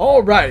like,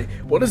 all right,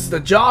 well, this is the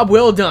job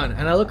well done.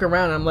 And I look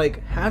around, and I'm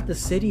like, half the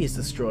city is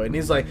destroyed. And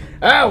he's like,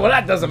 well,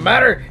 that doesn't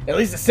matter, at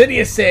least the city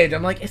is saved.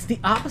 I'm like, it's the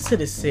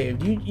opposite is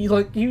saved.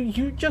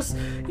 You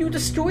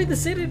destroyed the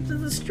city to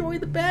destroy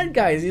the bad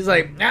guys. He's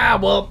like,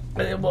 well,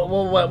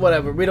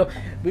 whatever, we don't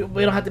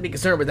have to be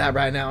concerned with that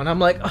right now. And I'm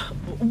like,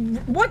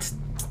 what?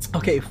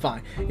 Okay,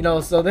 fine.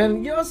 So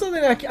then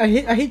I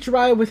hitch a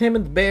ride with him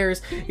and the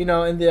Bears, in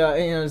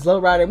his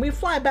lowrider, and we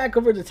fly back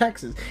over to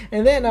Texas.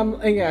 And then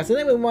so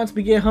then once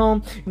we get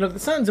home, the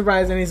sun's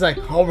rising, and he's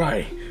like, all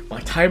right, my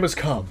time has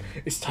come.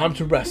 It's time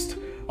to rest.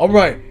 All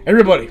right,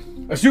 everybody,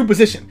 assume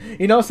position.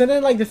 So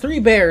then like the three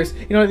bears,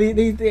 the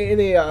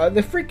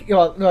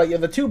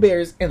two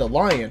bears and the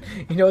lion,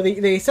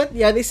 they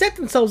set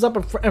themselves up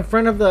in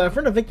front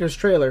of Victor's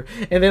trailer,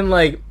 and then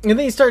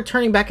they start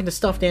turning back into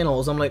stuffed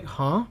animals. I'm like,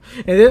 huh?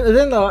 And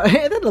then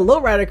the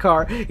lowrider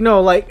car,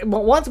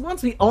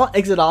 once we all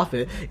exit off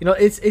it,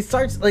 it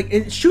starts like,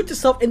 it shoots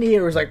itself in the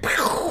air. It's like,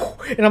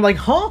 and I'm like,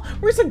 huh?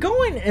 Where's it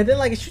going? And then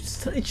like it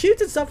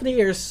shoots itself in the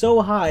air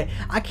so high,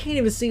 I can't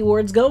even see where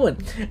it's going.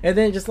 And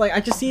then just like I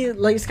just see it,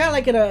 like it's kind of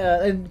like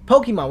in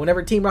Pokemon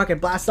whenever Team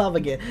Rocket blasts off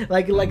again.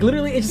 Like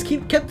literally it just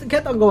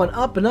kept on going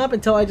up and up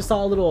until I just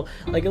saw a little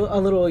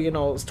you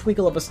know,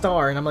 twinkle of a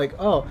star, and I'm like,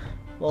 oh,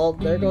 well,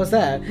 there goes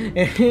that.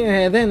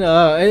 And then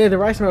the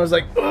rice man was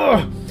like,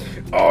 ugh.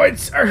 Oh, it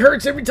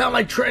hurts every time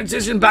I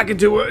transition back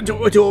into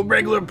a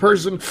regular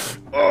person.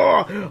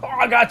 Oh,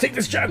 I gotta take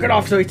this jacket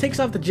off. So he takes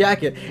off the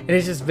jacket, and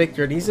it's just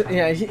Victor. And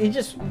he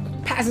just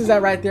passes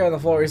that right there on the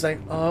floor. He's like,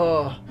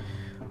 oh,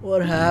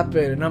 what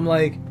happened? And I'm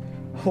like,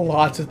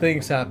 lots of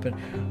things happened.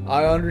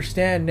 I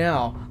understand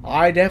now.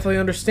 I definitely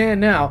understand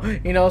now.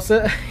 You know,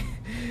 so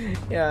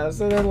yeah.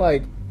 So then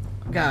like,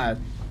 God.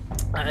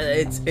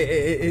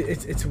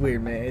 It's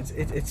weird, man.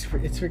 It's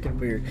freaking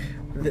weird.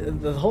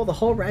 The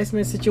whole rice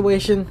man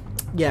situation,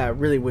 yeah,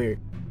 really weird.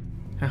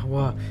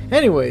 Well,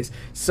 anyways,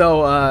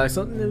 so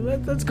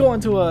let's go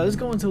into a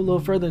little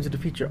further into the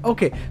future.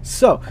 Okay,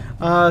 so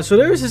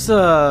there was this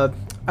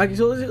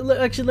actually,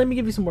 let me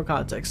give you some more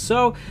context.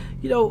 So,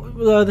 you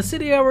know, the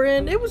city that we're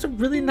in, it was a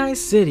really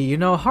nice city. You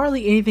know,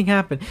 hardly anything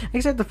happened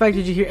except the fact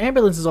that you hear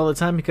ambulances all the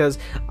time because,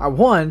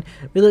 one,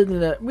 we lived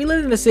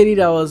in a city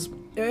that was.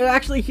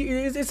 Actually,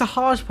 it's a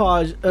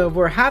hodgepodge of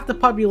where half the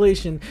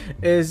population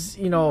is,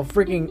 you know,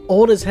 freaking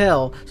old as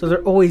hell, so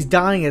they're always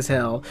dying as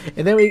hell,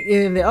 and then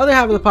in the other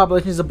half of the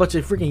population is a bunch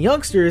of freaking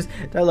youngsters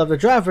that love to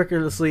drive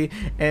recklessly,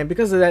 and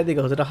because of that, they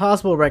go to the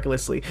hospital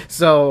recklessly.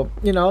 So,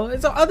 you know,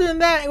 so other than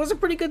that, it was a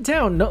pretty good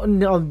town.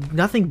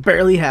 Nothing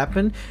barely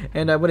happened,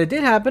 and when it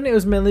did happen, it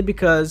was mainly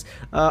because,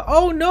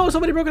 oh no,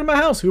 somebody broke into my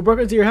house. Who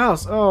broke into your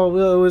house? Oh,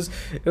 well, it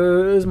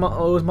was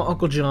my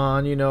Uncle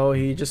John. You know,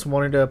 he just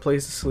wanted a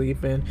place to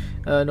sleep, and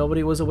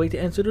nobody was awake to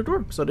answer the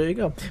door, so there you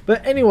go.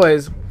 But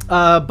anyways,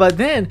 but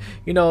then,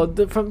 you know,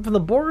 from the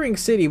bordering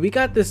city, we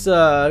got this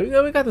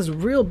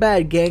real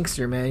bad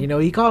gangster, man. You know,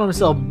 he called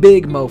himself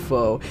Big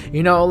Mofo.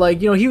 You know,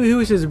 like, you know, he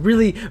was this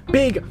really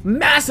big,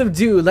 massive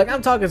dude. Like,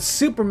 I'm talking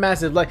super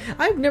massive. Like,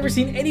 I've never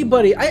seen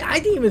anybody. I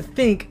didn't even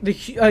think the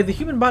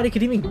human body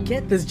could even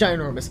get this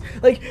ginormous.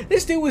 Like,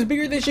 this dude was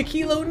bigger than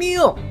Shaquille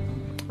O'Neal.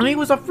 And he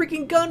was a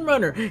freaking gun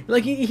runner.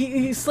 Like,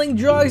 he sling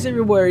drugs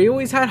everywhere. He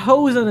always had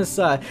hoes on his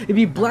side. He'd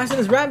be blasting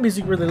his rap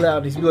music really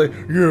loud. He'd be like,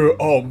 yeah,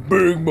 I'm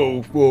Big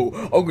Mofo.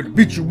 I'm gonna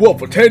beat you up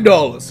for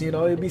 $10. You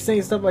know, he'd be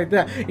saying stuff like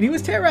that. And he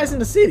was terrorizing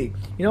the city.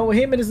 You know, with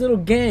him and his little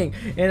gang.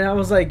 And I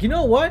was like, you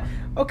know what?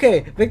 Okay,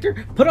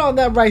 Victor, put on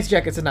that rice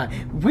jacket tonight.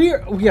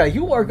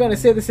 You are gonna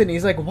save the city.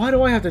 He's like, why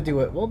do I have to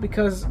do it? Well,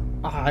 because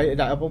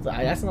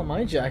that's not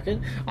my jacket.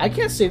 I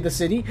can't save the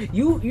city.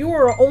 You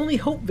are our only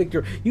hope,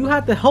 Victor. You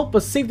have to help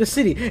us save the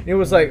city. And it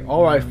was like,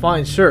 all right,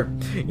 fine, sure.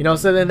 You know,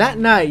 so then that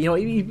night, you know,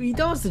 he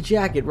dons the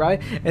jacket,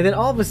 right? And then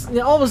all of a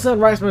sudden,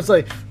 Riceman's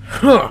like,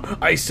 huh,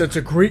 I sense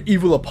a great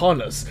evil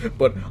upon us,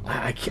 but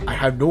I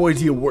have no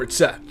idea where it's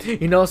at.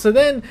 You know, so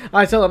then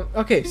I tell him,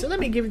 okay, so let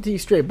me give it to you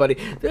straight, buddy.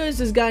 There's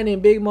this guy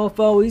named Big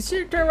Mofo. He's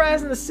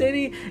terrorizing the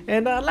city,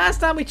 and last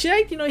time we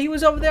checked, you know, he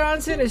was over there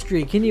on Center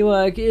Street. Can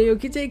you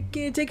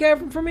take care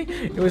of him for me?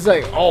 It was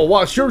like, oh,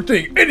 wow, sure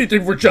thing,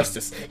 anything for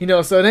justice. You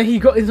know, so then he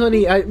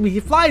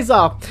flies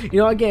off. You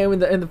know, again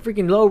in the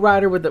freaking low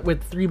rider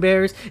with 3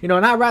 bears. You know,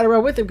 and I ride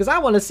around with him because I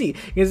want to see.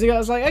 Because I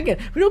was like, again,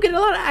 we don't get a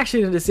lot of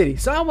action in the city,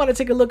 so I want to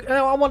take a look.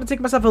 I want to take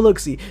myself a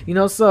look-see. You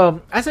know,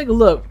 so I take a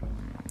look.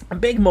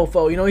 Big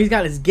Mofo, you know, he's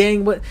got his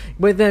gang with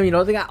them. You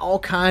know, they got all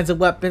kinds of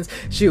weapons.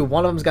 Shoot,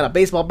 one of them's got a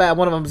baseball bat.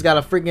 One of them's got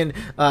a freaking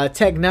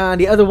Tech 9.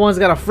 The other one's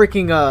got a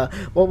freaking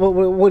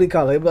what do you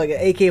call it? Like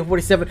an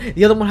AK-47.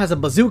 The other one has a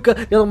bazooka.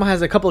 The other one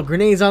has a couple of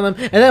grenades on them.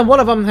 And then one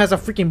of them has a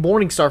freaking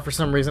Morning Star for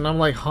some reason. I'm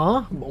like,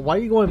 huh? Why are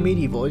you going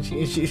medieval?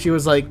 And she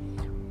was like,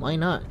 why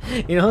not?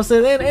 You know,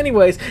 so then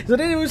anyways, so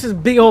then it was this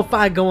big old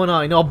fight going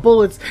on, you know,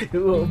 bullets,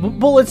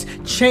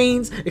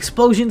 chains,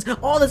 explosions,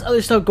 all this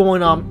other stuff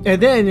going on.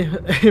 And then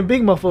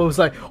Big Mofo was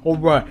like, all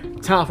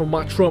right, time for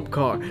my trump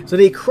card. So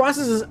then he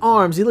crosses his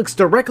arms, he looks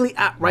directly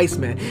at Rice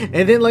Man,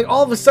 and then like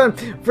all of a sudden,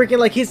 freaking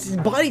like his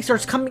body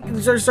starts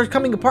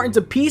coming apart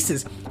into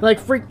pieces, like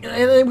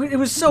and it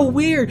was so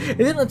weird.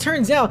 And then it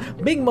turns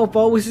out Big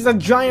Mofo was just a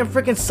giant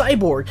freaking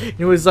cyborg. And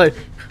it was like,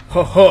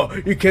 haha,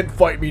 you can't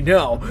fight me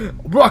now.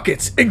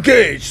 Rockets,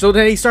 engage! So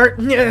then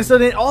so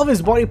then all of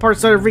his body parts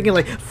started freaking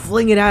like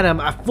flinging at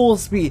him at full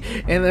speed.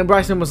 And then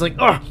Bryson was like,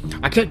 oh,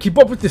 I can't keep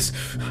up with this.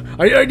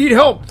 I need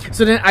help.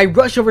 So then I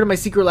rush over to my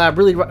secret lab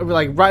really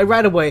like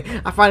right away.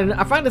 I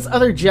find this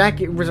other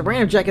jacket, it was a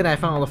random jacket that I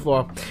found on the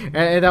floor.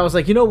 And I was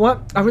like, you know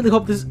what? I really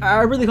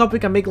hope we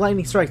can make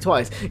lightning strike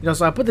twice. You know,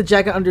 so I put the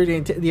jacket under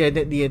the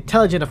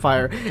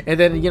intelligentifier, and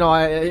then, you know,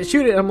 I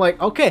shoot it, and I'm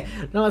like, okay,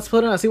 now let's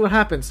put it on, see what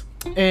happens.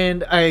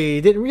 And I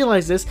didn't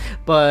realize this,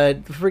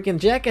 but the freaking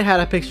jacket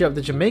had a picture of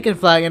the Jamaican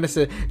flag and it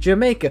said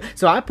Jamaica.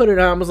 So I put it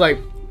on, I was like,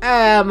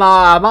 Hey,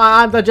 mom,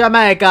 I'm the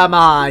Jamaica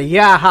man.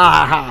 Yeah,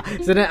 ha, ha.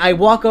 So then I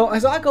walk over.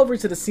 So I go over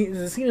to the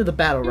scene of the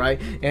battle,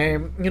 right?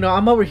 And you know,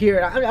 I'm over here.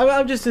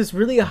 I'm just this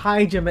really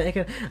high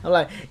Jamaican. I'm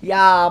like,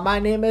 yeah, my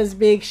name is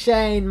Big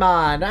Shane,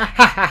 man.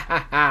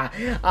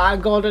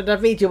 I'm going to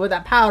defeat you with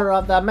the power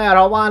of the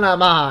marijuana,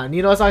 man.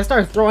 You know, so I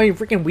start throwing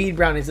freaking weed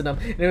brownies at them,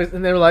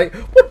 and they're like,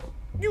 what?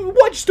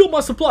 Why'd you steal my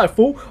supply,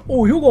 fool?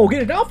 Oh, you gonna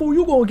get it now, fool?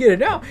 You gonna get it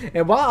now?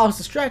 And while I was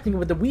distracting him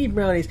with the weed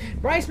brownies,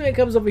 Rice Man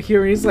comes over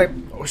here and he's like,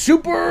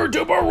 super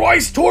duper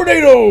rice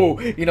tornado!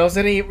 You know,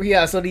 so then he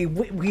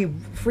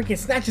freaking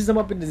snatches him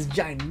up in this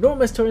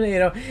ginormous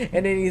tornado,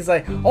 and then he's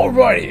like,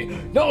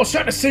 alrighty, now it's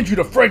time to send you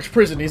to French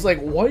prison. He's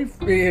like, why?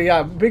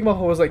 Yeah, Big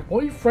Muffin was like,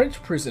 why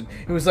French prison?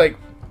 He was like,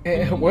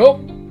 well,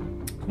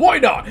 why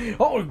not?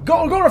 Oh,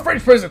 go to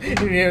French prison.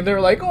 And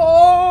they're like,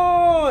 oh.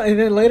 And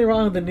then later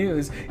on in the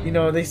news, you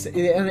know, they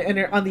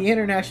and on the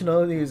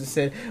international news it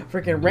said,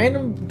 freaking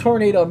random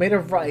tornado made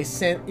of rice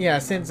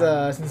sends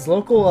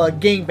local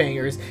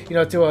gangbangers, you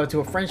know, to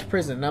a French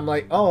prison. And I'm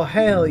like, oh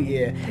hell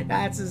yeah,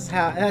 that's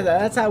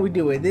how we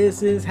do it.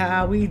 This is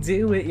how we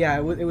do it. Yeah,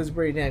 it was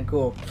pretty damn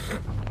cool.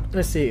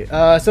 Let's see.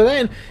 So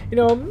then, you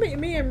know,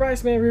 me and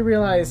Rice Man, we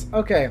realized,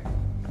 okay,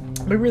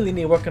 we really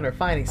need to work on our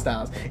fighting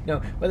styles. You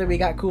know, whether we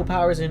got cool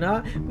powers or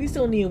not, we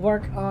still need to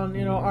work on,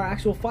 you know, our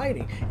actual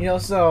fighting. You know,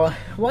 so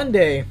one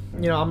day,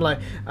 you know, I'm like,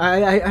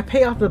 I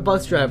pay off the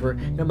bus driver,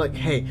 and I'm like,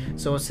 hey,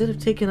 so instead of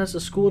taking us to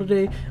school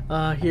today,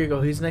 here you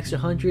go, here's an extra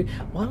 100.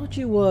 Why don't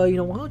you, why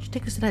don't you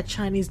take us to that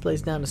Chinese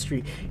place down the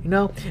street? You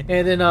know,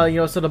 and then,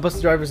 you know, so the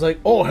bus driver's like,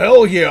 oh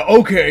hell yeah,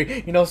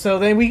 okay. You know, so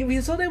then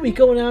we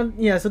go down.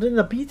 Yeah, so then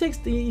he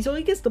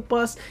gets the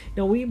bus.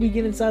 You know, we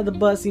get inside the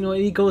bus. You know,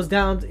 he goes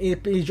down. He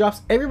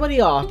drops everybody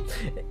off.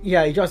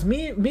 Yeah, he drops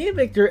me and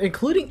Victor,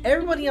 including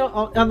everybody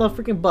on the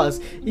freaking bus.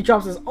 He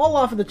drops us all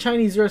off at the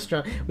Chinese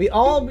restaurant. We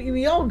all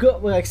go,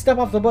 like, step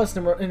off the bus,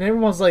 and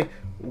everyone's like,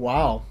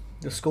 wow,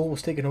 the school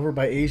was taken over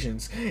by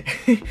Asians.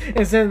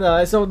 And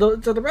then so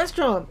the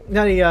restaurant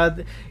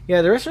that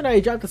the restaurant that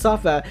he dropped us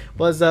off at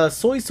was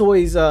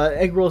Soy's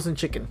egg rolls and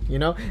chicken. You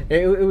know,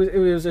 it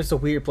was just a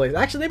weird place.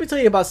 Actually, let me tell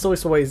you about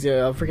Soy's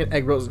freaking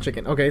egg rolls and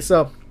chicken. Okay,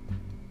 so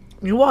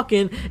you walk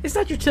in, it's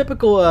not your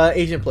typical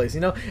Asian place, you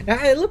know. And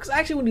it looks,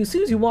 actually, as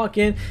soon as you walk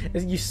in,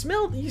 you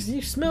smell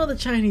the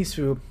Chinese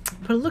food,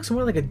 but it looks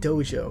more like a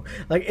dojo.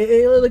 Like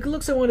it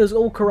looks like one of those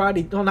old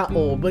karate, well, not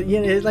old, but yeah,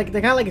 it's like they're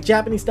kind of like a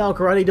Japanese style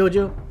karate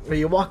dojo where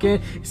you walk in,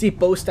 you see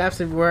bow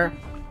staffs everywhere.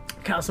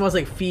 Kind of smells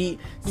like feet,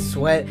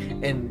 sweat,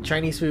 and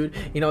Chinese food.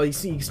 You know, you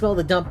smell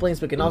the dumplings,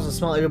 but you can also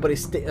smell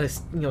everybody's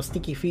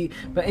stinky feet.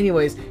 But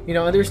anyways, you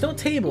know, there's no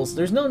tables,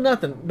 there's no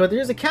nothing, but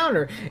there's a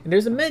counter and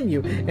there's a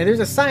menu and there's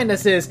a sign that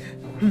says,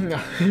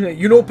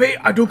 you don't pay,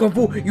 I do kung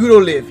fu, you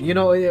don't live. You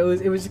know,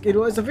 it was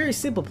a very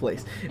simple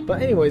place.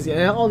 But anyways,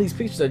 yeah, all these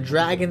pictures of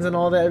dragons and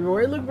all that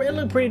everywhere. It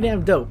looked pretty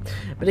damn dope.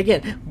 But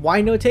again,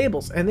 why no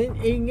tables? And then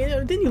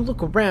then you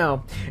look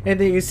around and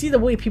then you see the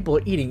way people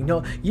are eating. You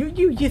know,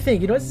 you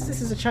think, you know,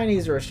 this is a Chinese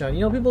restaurant.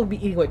 You know, people be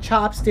eating with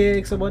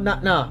chopsticks and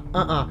whatnot. No,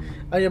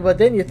 but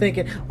then you're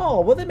thinking,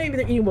 oh, well, then maybe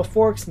they're eating with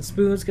forks and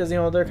spoons because, you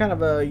know, they're kind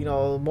of a, you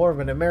know, more of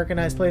an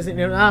Americanized place. And,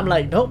 you know, I'm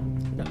like, nope,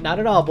 not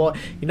at all, boy.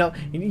 You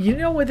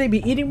know what they be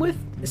eating with?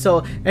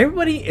 So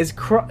everybody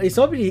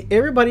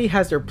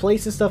has their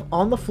plates and stuff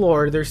on the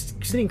floor. They're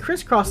sitting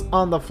crisscross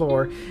on the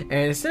floor, and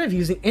instead of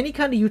using any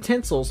kind of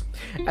utensils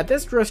at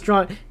this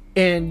restaurant,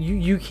 and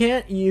you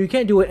can't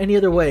do it any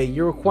other way.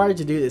 You're required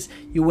to do this.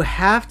 You will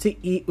have to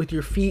eat with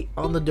your feet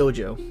on the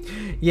dojo.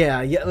 Yeah.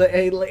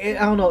 I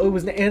don't know. It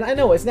was, and I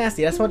know it's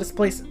nasty. That's why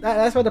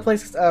the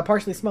place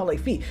partially smelled like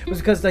feet. It was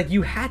because, like,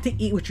 you had to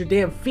eat with your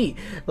damn feet.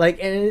 Like,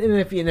 and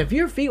if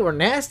your feet were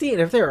nasty,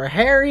 and if they were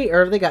hairy,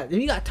 or if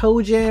you got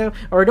toe jam,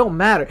 or it don't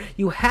matter,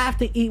 you have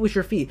to eat with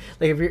your feet.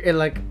 Like, if you're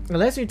like,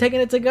 unless you're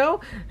taking it to go,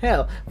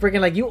 hell,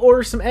 freaking, like, you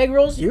order some egg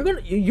rolls,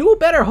 you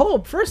better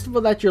hope first of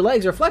all that your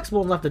legs are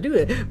flexible enough to do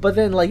it. But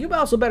then, like, you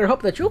also better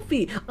hope that your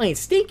feet ain't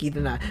stinky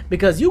tonight,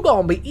 because you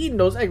gonna be eating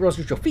those egg rolls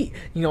with your feet.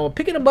 You know,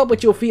 picking them up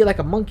with your feet like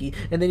a monkey,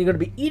 and then you're gonna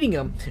be eating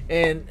them.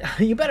 And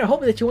you better hope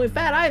that you ain't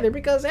fat either,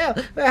 because hell,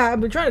 I've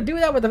been trying to do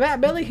that with a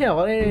fat belly.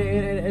 Hell, it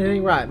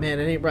ain't right,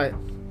 man. It ain't right.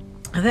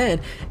 And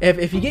then,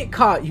 if you get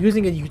caught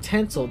using a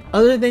utensil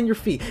other than your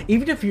feet,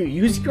 even if you're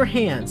using your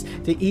hands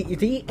to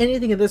eat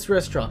anything in this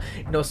restaurant,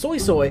 you know, Soy,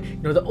 you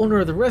know, the owner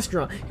of the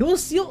restaurant, he'll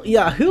send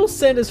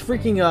his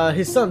freaking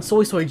his son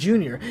Soy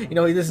Jr., you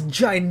know, this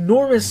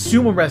ginormous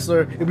sumo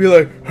wrestler, and be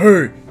like,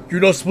 hey, you're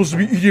not supposed to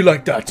be eating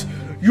like that.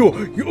 He'll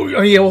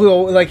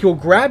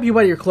grab you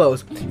by your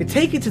clothes, you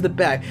take it to the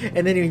back,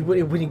 and then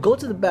when you go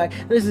to the back,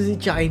 there's this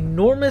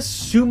ginormous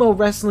sumo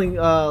wrestling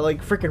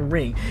like freaking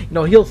ring. You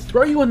know, he'll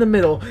throw you in the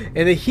middle,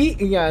 and then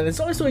then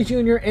Soy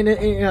Jr.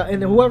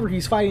 and whoever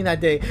he's fighting that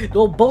day,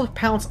 they'll both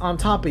pounce on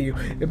top of you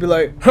and be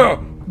like, huh,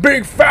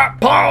 big fat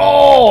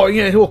pile.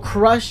 You know, he will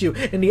crush you,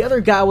 and the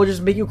other guy will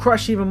just make you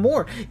crush even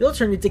more. You'll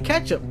turn into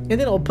ketchup, and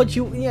then it'll put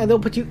you, they'll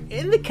put you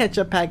in the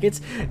ketchup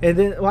packets, and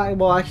then,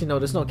 well, actually, no,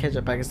 there's no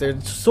ketchup packets.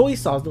 There's soy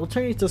sauce. They'll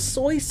turn you into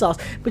soy sauce,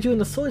 put you in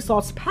the soy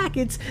sauce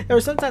packets,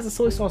 or sometimes a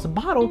soy sauce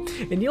bottle,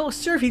 and you'll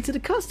serve it to the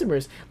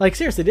customers. Like,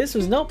 seriously, this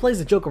was no place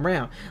to joke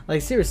around.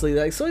 Like, seriously,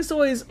 like,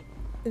 soys,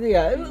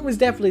 yeah, it was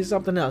definitely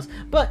something else.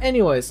 But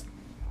anyways,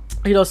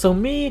 you know, so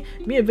me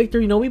and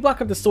Victor, you know, we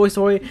walk up to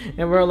Soy,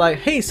 and we're like,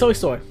 hey,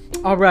 Soy,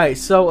 all right,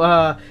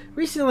 so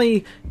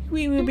recently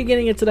we've been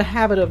getting into the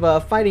habit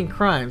of fighting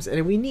crimes,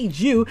 and we need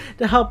you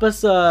to help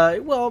us,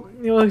 well,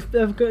 you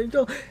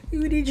know,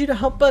 we need you to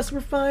help us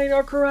refine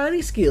our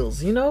karate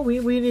skills. You know, we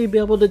need to be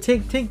able to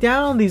take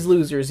down these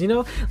losers. You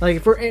know,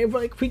 like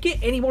if we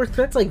get any more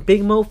threats like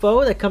Big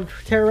Mofo that come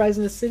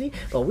terrorizing the city,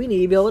 well, we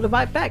need to be able to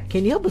fight back.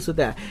 Can you help us with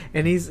that?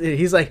 And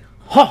he's like,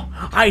 oh,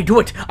 I do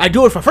it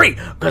for free,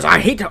 because I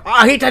hate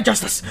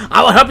injustice.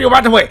 I will help you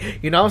right away.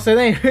 You know, so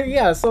then,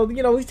 yeah, so,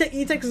 you know, he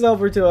takes us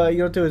over to, you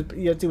know, to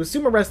his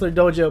sumo wrestler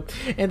dojo,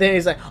 and then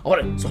he's like, oh,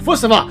 so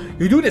first of all,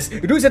 you do this,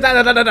 you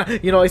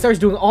know, he starts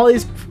doing all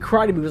these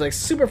karate moves, like,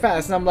 super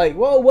fast, and I'm like,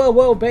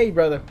 whoa, babe,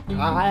 brother,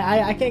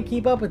 I can't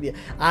keep up with you.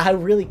 I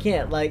really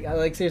can't,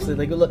 like seriously,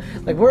 like, look,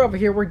 like, we're over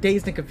here, we're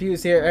dazed and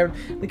confused here,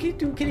 and, like,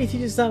 can you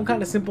teach us something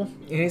kind of simple?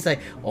 And he's like,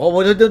 oh,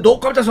 well, don't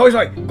come to Soy,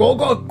 go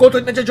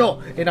to Ninja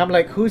Joe, and I'm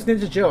like, who's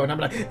Ninja Joe? And I'm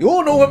like,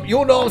 you'll know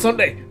him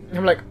someday. And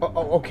I'm like,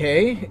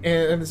 okay.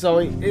 And so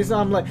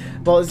I'm like,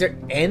 well, is there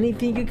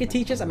anything you could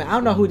teach us? I mean, I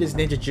don't know who this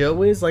Ninja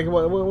Joe is. Like,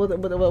 what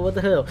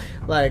the hell?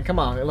 Like, come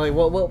on, like,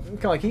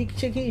 come on, can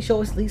you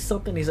show us at least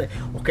something? He's like,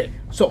 okay,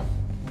 so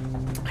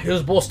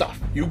here's bull stuff.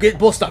 You get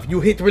bull stuff. You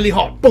hit really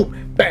hard.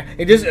 Boom, bang.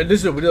 And this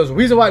is the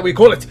reason why we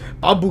call it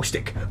bamboo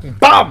stick.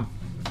 Bam,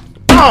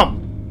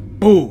 bam,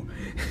 boo.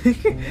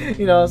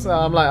 You know, so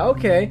I'm like,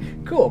 okay,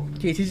 cool.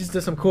 He teaches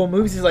us some cool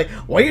moves. He's like,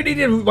 why do you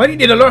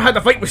need to learn how to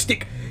fight with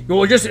stick?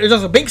 It's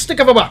just a big stick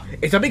of a bar.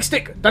 It's a big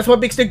stick. That's what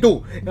big stick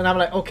do. And I'm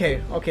like,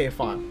 okay,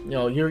 fine. You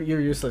know, you're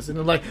useless. And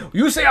they're like,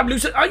 you say I'm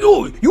useless?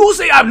 You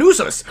say I'm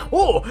useless?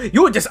 Oh,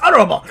 you're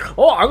dishonorable.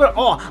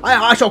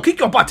 I shall kick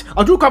your butt.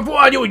 I'll do kung fu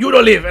on you. You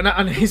don't live.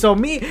 And so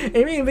me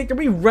and Victor,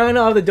 we ran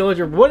out of the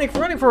dojo,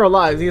 running for our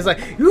lives. He's like,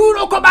 you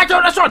don't come back to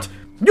the restaurant.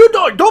 You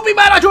don't be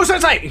mad at your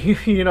sensei.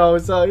 You know,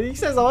 so he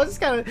says all this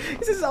kind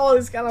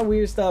of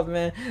weird stuff,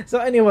 man. So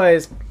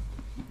anyways,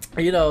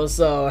 you know,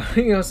 so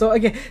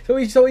again,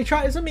 so we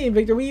try. So me and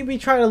Victor, we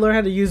try to learn how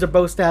to use the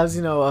bow staves,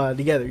 you know,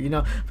 together. You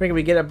know, freaking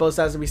we get our bow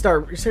staves and we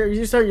start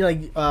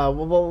like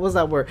what was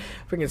that word?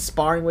 Freaking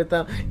sparring with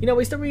them. You know,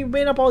 we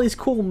made up all these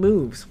cool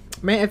moves.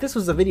 Man, if this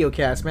was a video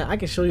cast, man, I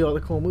can show you all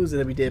the cool moves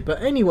that we did.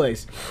 But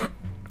anyways,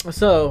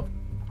 so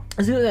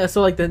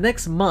like the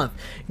next month,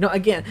 you know,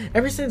 again,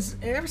 ever since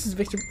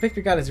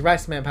Victor got his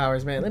Riceman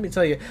powers, man, let me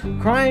tell you,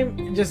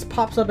 crime just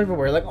pops up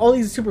everywhere. Like all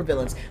these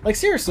supervillains. Like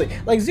seriously,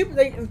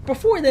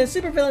 before then,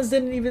 supervillains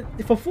didn't even.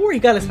 Before he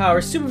got his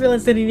powers,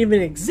 supervillains didn't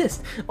even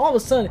exist. All of a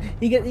sudden,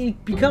 he gets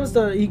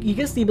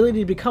the ability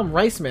to become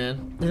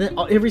Riceman, and then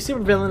every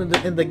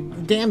supervillain in the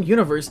damn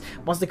universe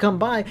wants to come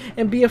by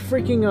and be a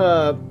freaking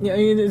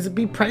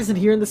be present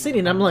here in the city.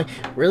 And I'm like,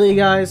 really,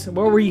 guys?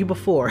 Where were you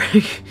before?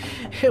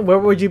 Where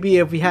would you be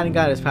if we hadn't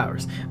got his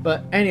powers?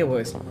 But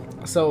anyways,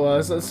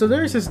 so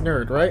there's this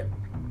nerd, right?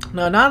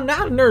 No, not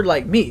a nerd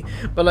like me,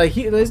 but like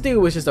this dude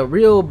was just a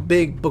real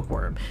big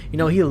bookworm. You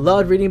know, he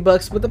loved reading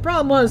books, but the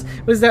problem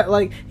was that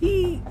like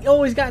he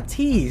always got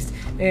teased,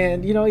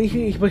 and you know,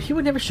 but he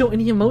would never show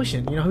any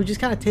emotion. You know, he would just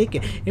kind of take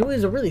it. It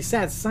was a really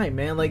sad sight,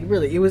 man. Like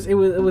really, it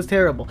was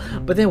terrible.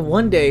 But then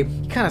one day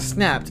he kind of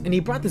snapped, and he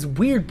brought this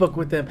weird book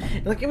with him.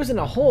 And, like it was in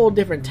a whole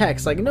different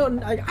text. Like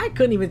I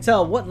couldn't even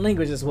tell what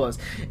language this was.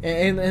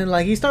 And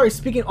like he started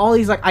speaking all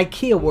these like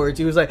IKEA words.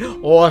 He was like,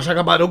 oh,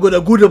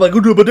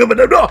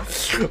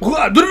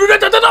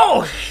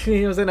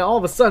 you know, and all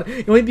of a sudden,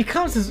 you know, he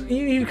becomes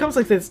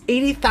like this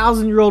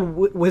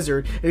 80,000-year-old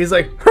wizard, and he's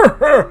like,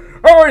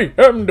 I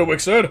am the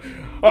wizard.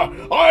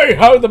 I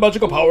have the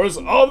magical powers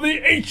of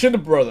the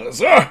ancient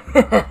brothers.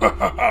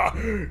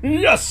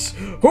 Yes,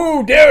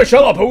 who dare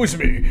shall oppose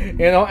me?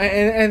 You know,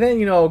 and then,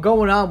 you know,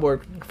 going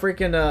onward,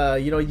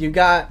 freaking, you know, you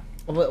got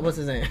what's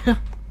his name?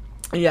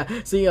 Yeah,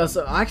 so you know,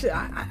 so actually,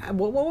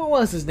 what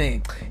was his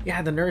name? Yeah,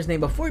 the nerd's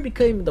name before he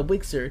became the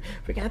Wixer.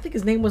 I think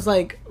his name was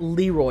like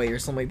Leroy or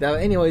something like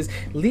that. Anyways,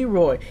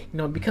 Leroy, you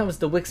know, becomes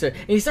the Wixer,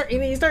 and he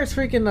starts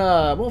freaking.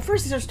 Well,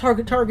 first he starts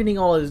targeting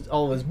all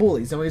of his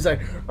bullies, and he's like,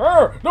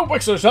 the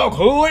Wixer shall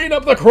clean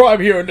up the crime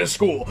here in this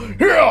school.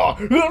 Yeah,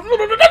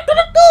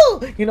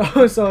 you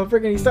know, so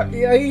freaking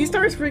he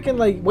starts freaking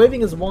like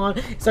waving his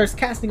wand, starts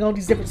casting all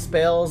these different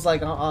spells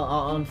like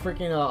on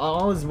freaking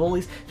all his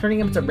bullies, turning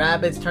them into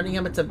rabbits, turning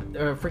them into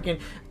freaking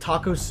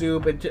taco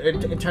soup, and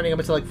turning them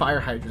into like fire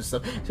hydrants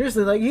and stuff.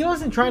 Seriously, like he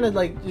wasn't trying to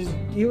like he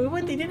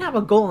didn't have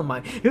a goal in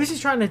mind. He was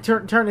just trying to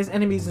turn his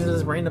enemies into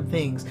these random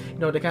things, you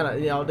know, to kind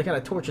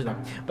of torture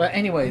them. But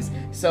anyways,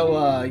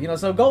 so you know,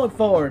 so going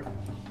forward,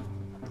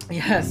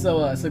 Yeah,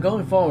 so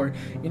going forward,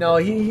 you know,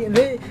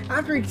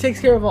 after he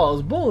takes care of all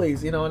his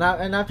bullies, you know,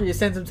 and after he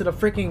sends them to the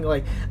freaking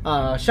like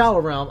Shadow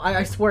Realm,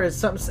 I swear it's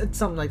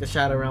something like the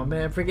Shadow Realm,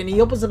 man. Freaking,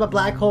 he opens up a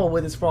black hole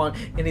with his front,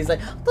 and he's like,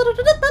 and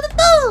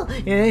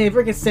he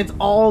freaking sends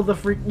all the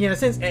he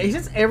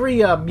sends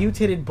every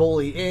mutated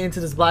bully into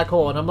this black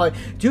hole, and I'm like,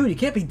 dude, you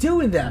can't be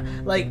doing that.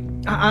 Like,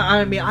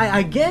 I mean,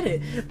 I get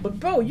it, but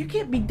bro, you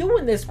can't be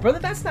doing this, brother.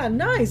 That's not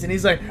nice. And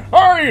he's like,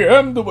 I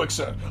am the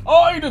Wixer.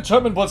 I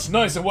determine what's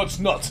nice and what's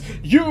not.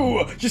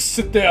 You just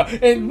sit there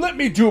and let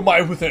me do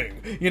my thing.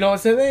 You know,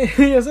 so then,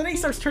 so then he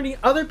starts turning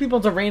other people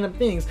into random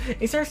things.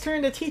 He starts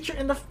turning the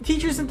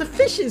teachers into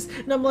fishes.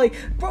 And I'm like,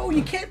 bro,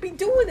 you can't be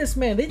doing this,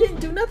 man. They didn't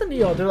do nothing to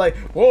y'all. They're like,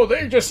 well,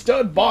 they just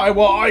stood by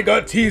while I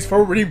got teased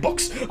for reading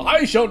books.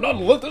 I shall not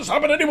let this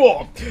happen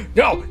anymore.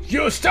 Now,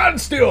 you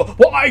stand still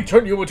while I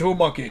turn you into a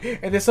monkey.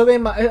 And then so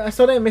then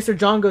Mr.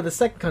 Django the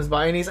second comes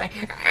by, and he's like,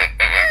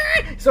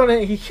 so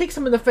then he kicks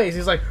him in the face.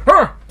 He's like,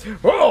 huh,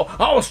 well,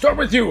 I'll start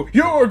with you.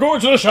 You're going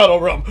to the Shadow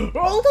Realm.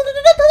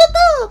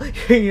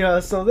 Yeah,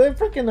 so then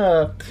freaking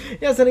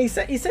yeah, so he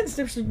sends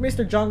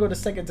Mr. Django the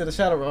second to the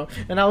Shadow Realm,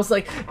 and I was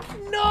like,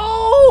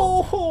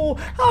 no,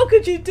 how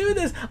could you do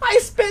this? I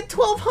spent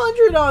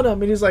 1,200 on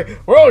him. And he's like,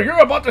 well, you're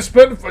about to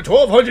spend for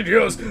 1,200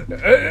 years in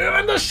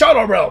the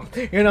Shadow Realm.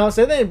 You know,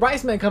 so then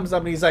Rice Man comes up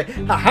and he's like,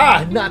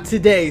 haha, not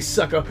today,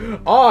 sucker.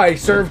 I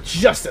serve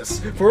justice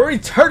for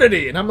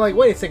eternity. And I'm like,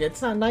 wait a second,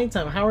 it's not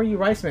nighttime. How are you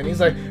Rice Man?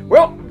 He's like,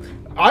 well,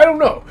 I don't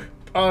know.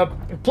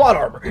 Plot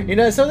armor, you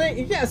know. So then,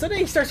 yeah, so then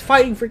he starts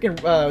fighting freaking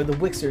the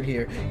Wixer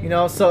here, you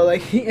know. So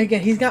like, he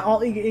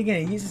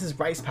uses his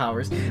rice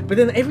powers, but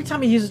then every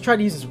time he tried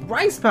to use his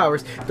rice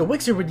powers, the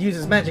Wixer would use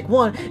his magic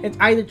wand and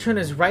either turn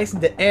his rice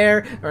into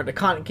air or into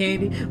cotton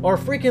candy, or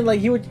freaking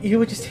like he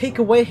would just take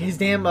away his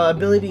damn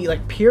ability,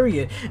 like,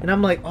 period. And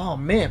I'm like, oh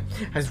man,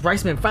 has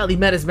Rice Man finally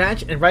met his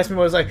match? And Rice Man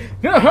was like,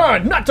 haha,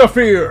 not to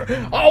fear,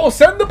 I'll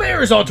send the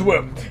bears onto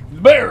him.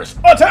 Bears,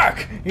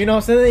 attack! You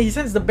know, so then he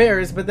sends the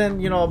bears, but then,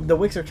 you know, the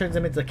Wixer turns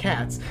them into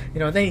cats. You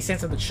know, then he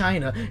sends them to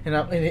China, and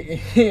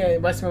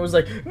Rice Man was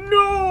like,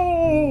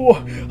 no!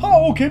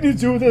 How can you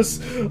do this?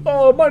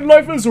 My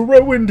life is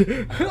ruined.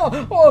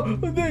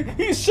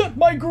 He sent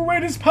my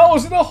greatest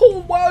powers in the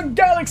whole wide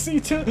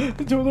galaxy to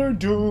their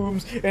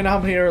dooms. And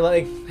I'm here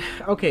like,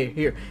 okay,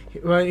 here.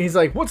 He's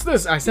like, what's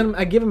this? I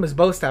give him his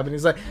bow staff, and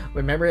he's like,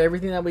 remember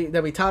everything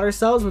that we taught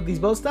ourselves with these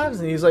bow staffs?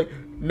 And he's like,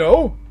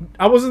 no,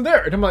 I wasn't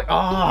there. And I'm like,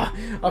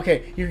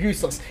 okay, you're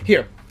useless.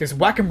 Here, just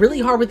whack him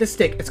really hard with this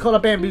stick. It's called a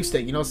bamboo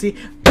stick, you know, see?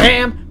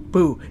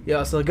 Bamboo.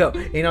 Yeah, so go.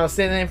 You know,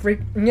 so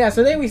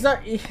then we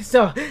start,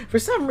 so for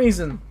some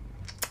reason,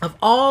 of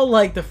all,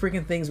 like, the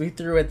freaking things we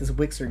threw at this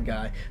Wixer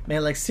guy,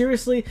 man, like,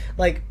 seriously,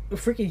 like,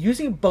 freaking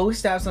using bow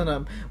staffs on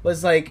him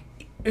was, like,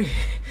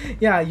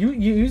 yeah, you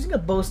using a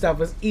bow staff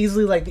was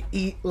easily like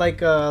the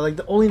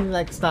only thing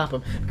that could stop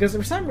him, because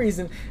for some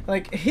reason,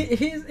 like,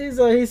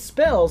 his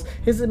spells,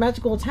 his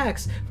magical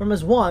attacks from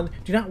his wand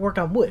do not work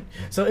on wood.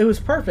 So it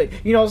was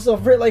perfect, you know. So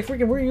for, like,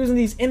 freaking, we're using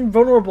these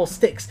invulnerable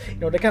sticks, you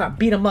know, to kind of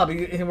beat him up,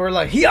 and we're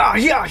like, yeah.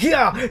 He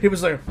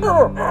was like,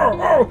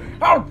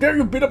 how dare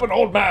you beat up an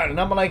old man? And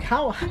I'm like,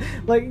 how?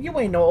 Like, you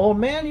ain't no old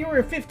man. You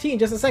were 15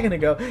 just a second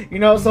ago, you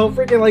know. So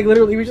freaking, like,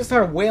 literally, we just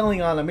started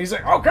wailing on him. He's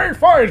like, okay,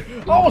 fine,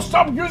 I'll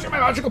stop using my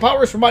magical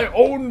powers for my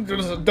own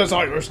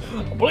desires.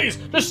 Please,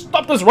 just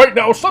stop this right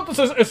now. Stop this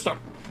instant.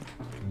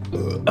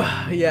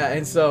 Yeah,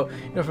 and so,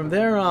 you know, from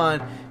there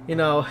on, you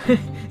know,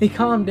 he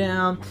calmed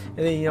down,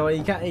 and then, you know,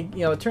 he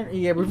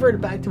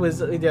reverted back to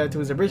his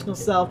original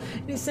self,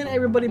 and he sent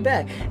everybody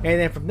back. And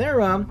then from there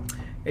on,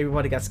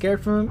 everybody got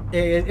scared from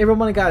him.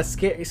 Everyone got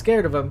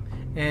scared of him,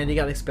 and he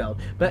got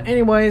expelled. But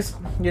anyways,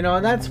 you know,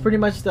 that pretty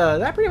much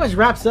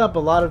wraps up a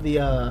lot of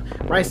the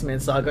Rice Man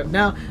saga.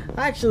 Now,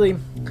 actually,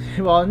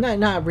 well,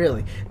 not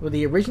really. With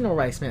the original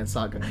Rice Man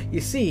saga, you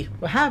see,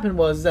 what happened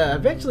was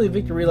eventually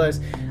Victor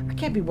realized, I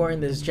can't be wearing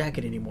this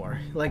jacket anymore.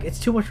 Like, it's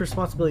too much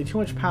responsibility, too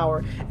much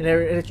power, and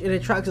it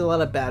attracts a lot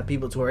of bad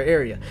people to our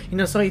area. You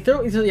know, so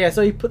so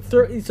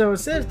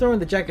instead of throwing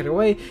the jacket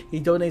away,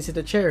 he donates it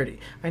to charity.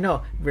 I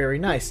know, very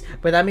nice,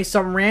 but that means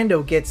some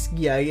rando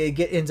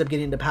ends up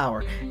getting the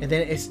power, and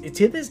then it's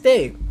to this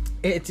day,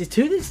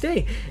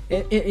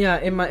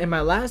 in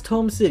my last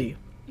home city.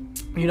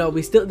 You know,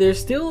 there's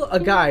still a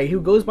guy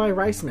who goes by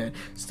Rice Man,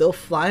 still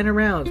flying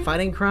around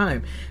fighting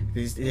crime.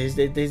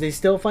 They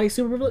still fight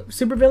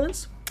super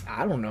villains?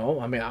 I don't know.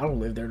 I mean, I don't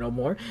live there no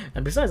more,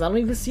 and besides, I don't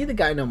even see the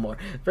guy no more.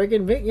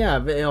 Freaking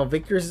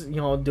Victor's, you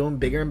know, doing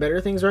bigger and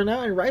better things right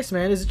now, and Rice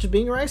Man is just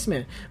being Rice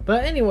Man.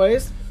 But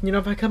anyways, you know,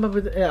 if I come up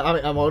with,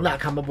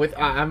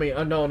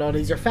 no,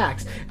 these are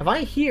facts. If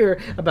I hear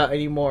about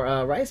any more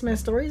Rice Man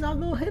stories, I'll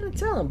go ahead and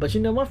tell them. But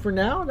you know what? For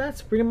now,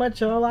 that's pretty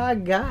much all I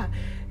got.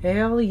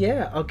 Hell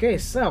yeah. Okay,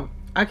 so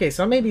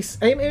maybe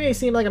it may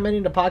seem like I'm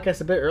ending the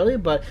podcast a bit early,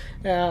 but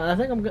I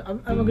think I'm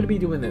gonna be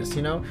doing this.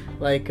 You know,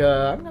 like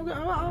I'm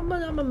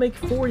gonna make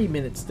 40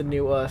 minutes the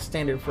new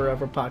standard for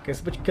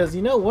podcast, because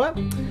you know what?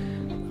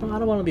 I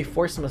don't want to be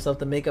forcing myself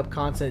to make up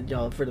content,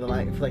 for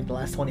like the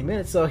last 20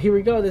 minutes. So here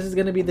we go. This is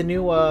gonna be the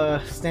new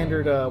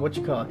standard what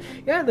you call it?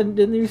 Yeah, the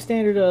new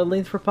standard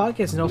length for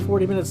podcasts.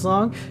 40 minutes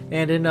long,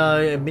 and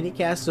then mini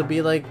casts will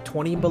be like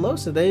 20 below.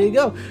 So there you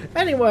go.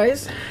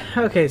 Anyways,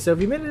 okay. So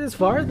if you made it this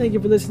far, thank you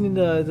for listening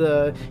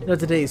to the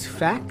today's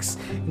facts.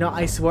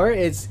 I swear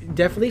it's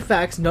definitely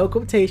facts. No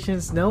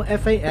quotations. No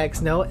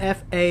FAX. No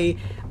FA.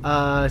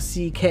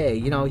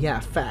 CK, yeah,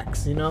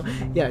 facts,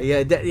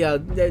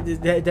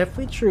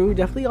 definitely true,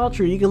 definitely all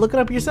true. You can look it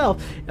up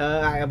yourself.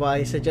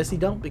 I suggest you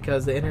don't,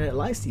 because the internet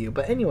lies to you.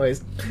 But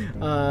anyways,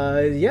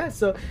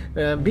 so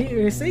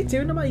stay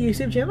tuned to my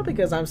YouTube channel,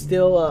 because I'm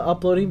still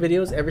uploading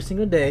videos every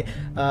single day.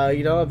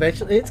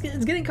 Eventually it's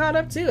getting caught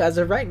up too. As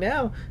of right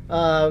now,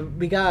 I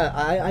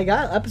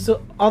got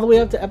episode all the way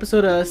up to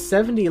episode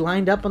 70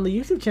 lined up on the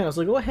YouTube channel,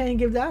 so go ahead and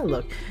give that a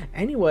look.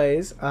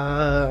 Anyways,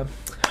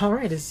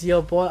 alright, this is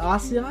your boy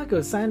Asiago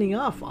signing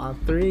off on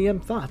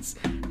 3AM Thoughts.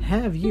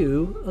 Have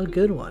you a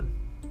good one.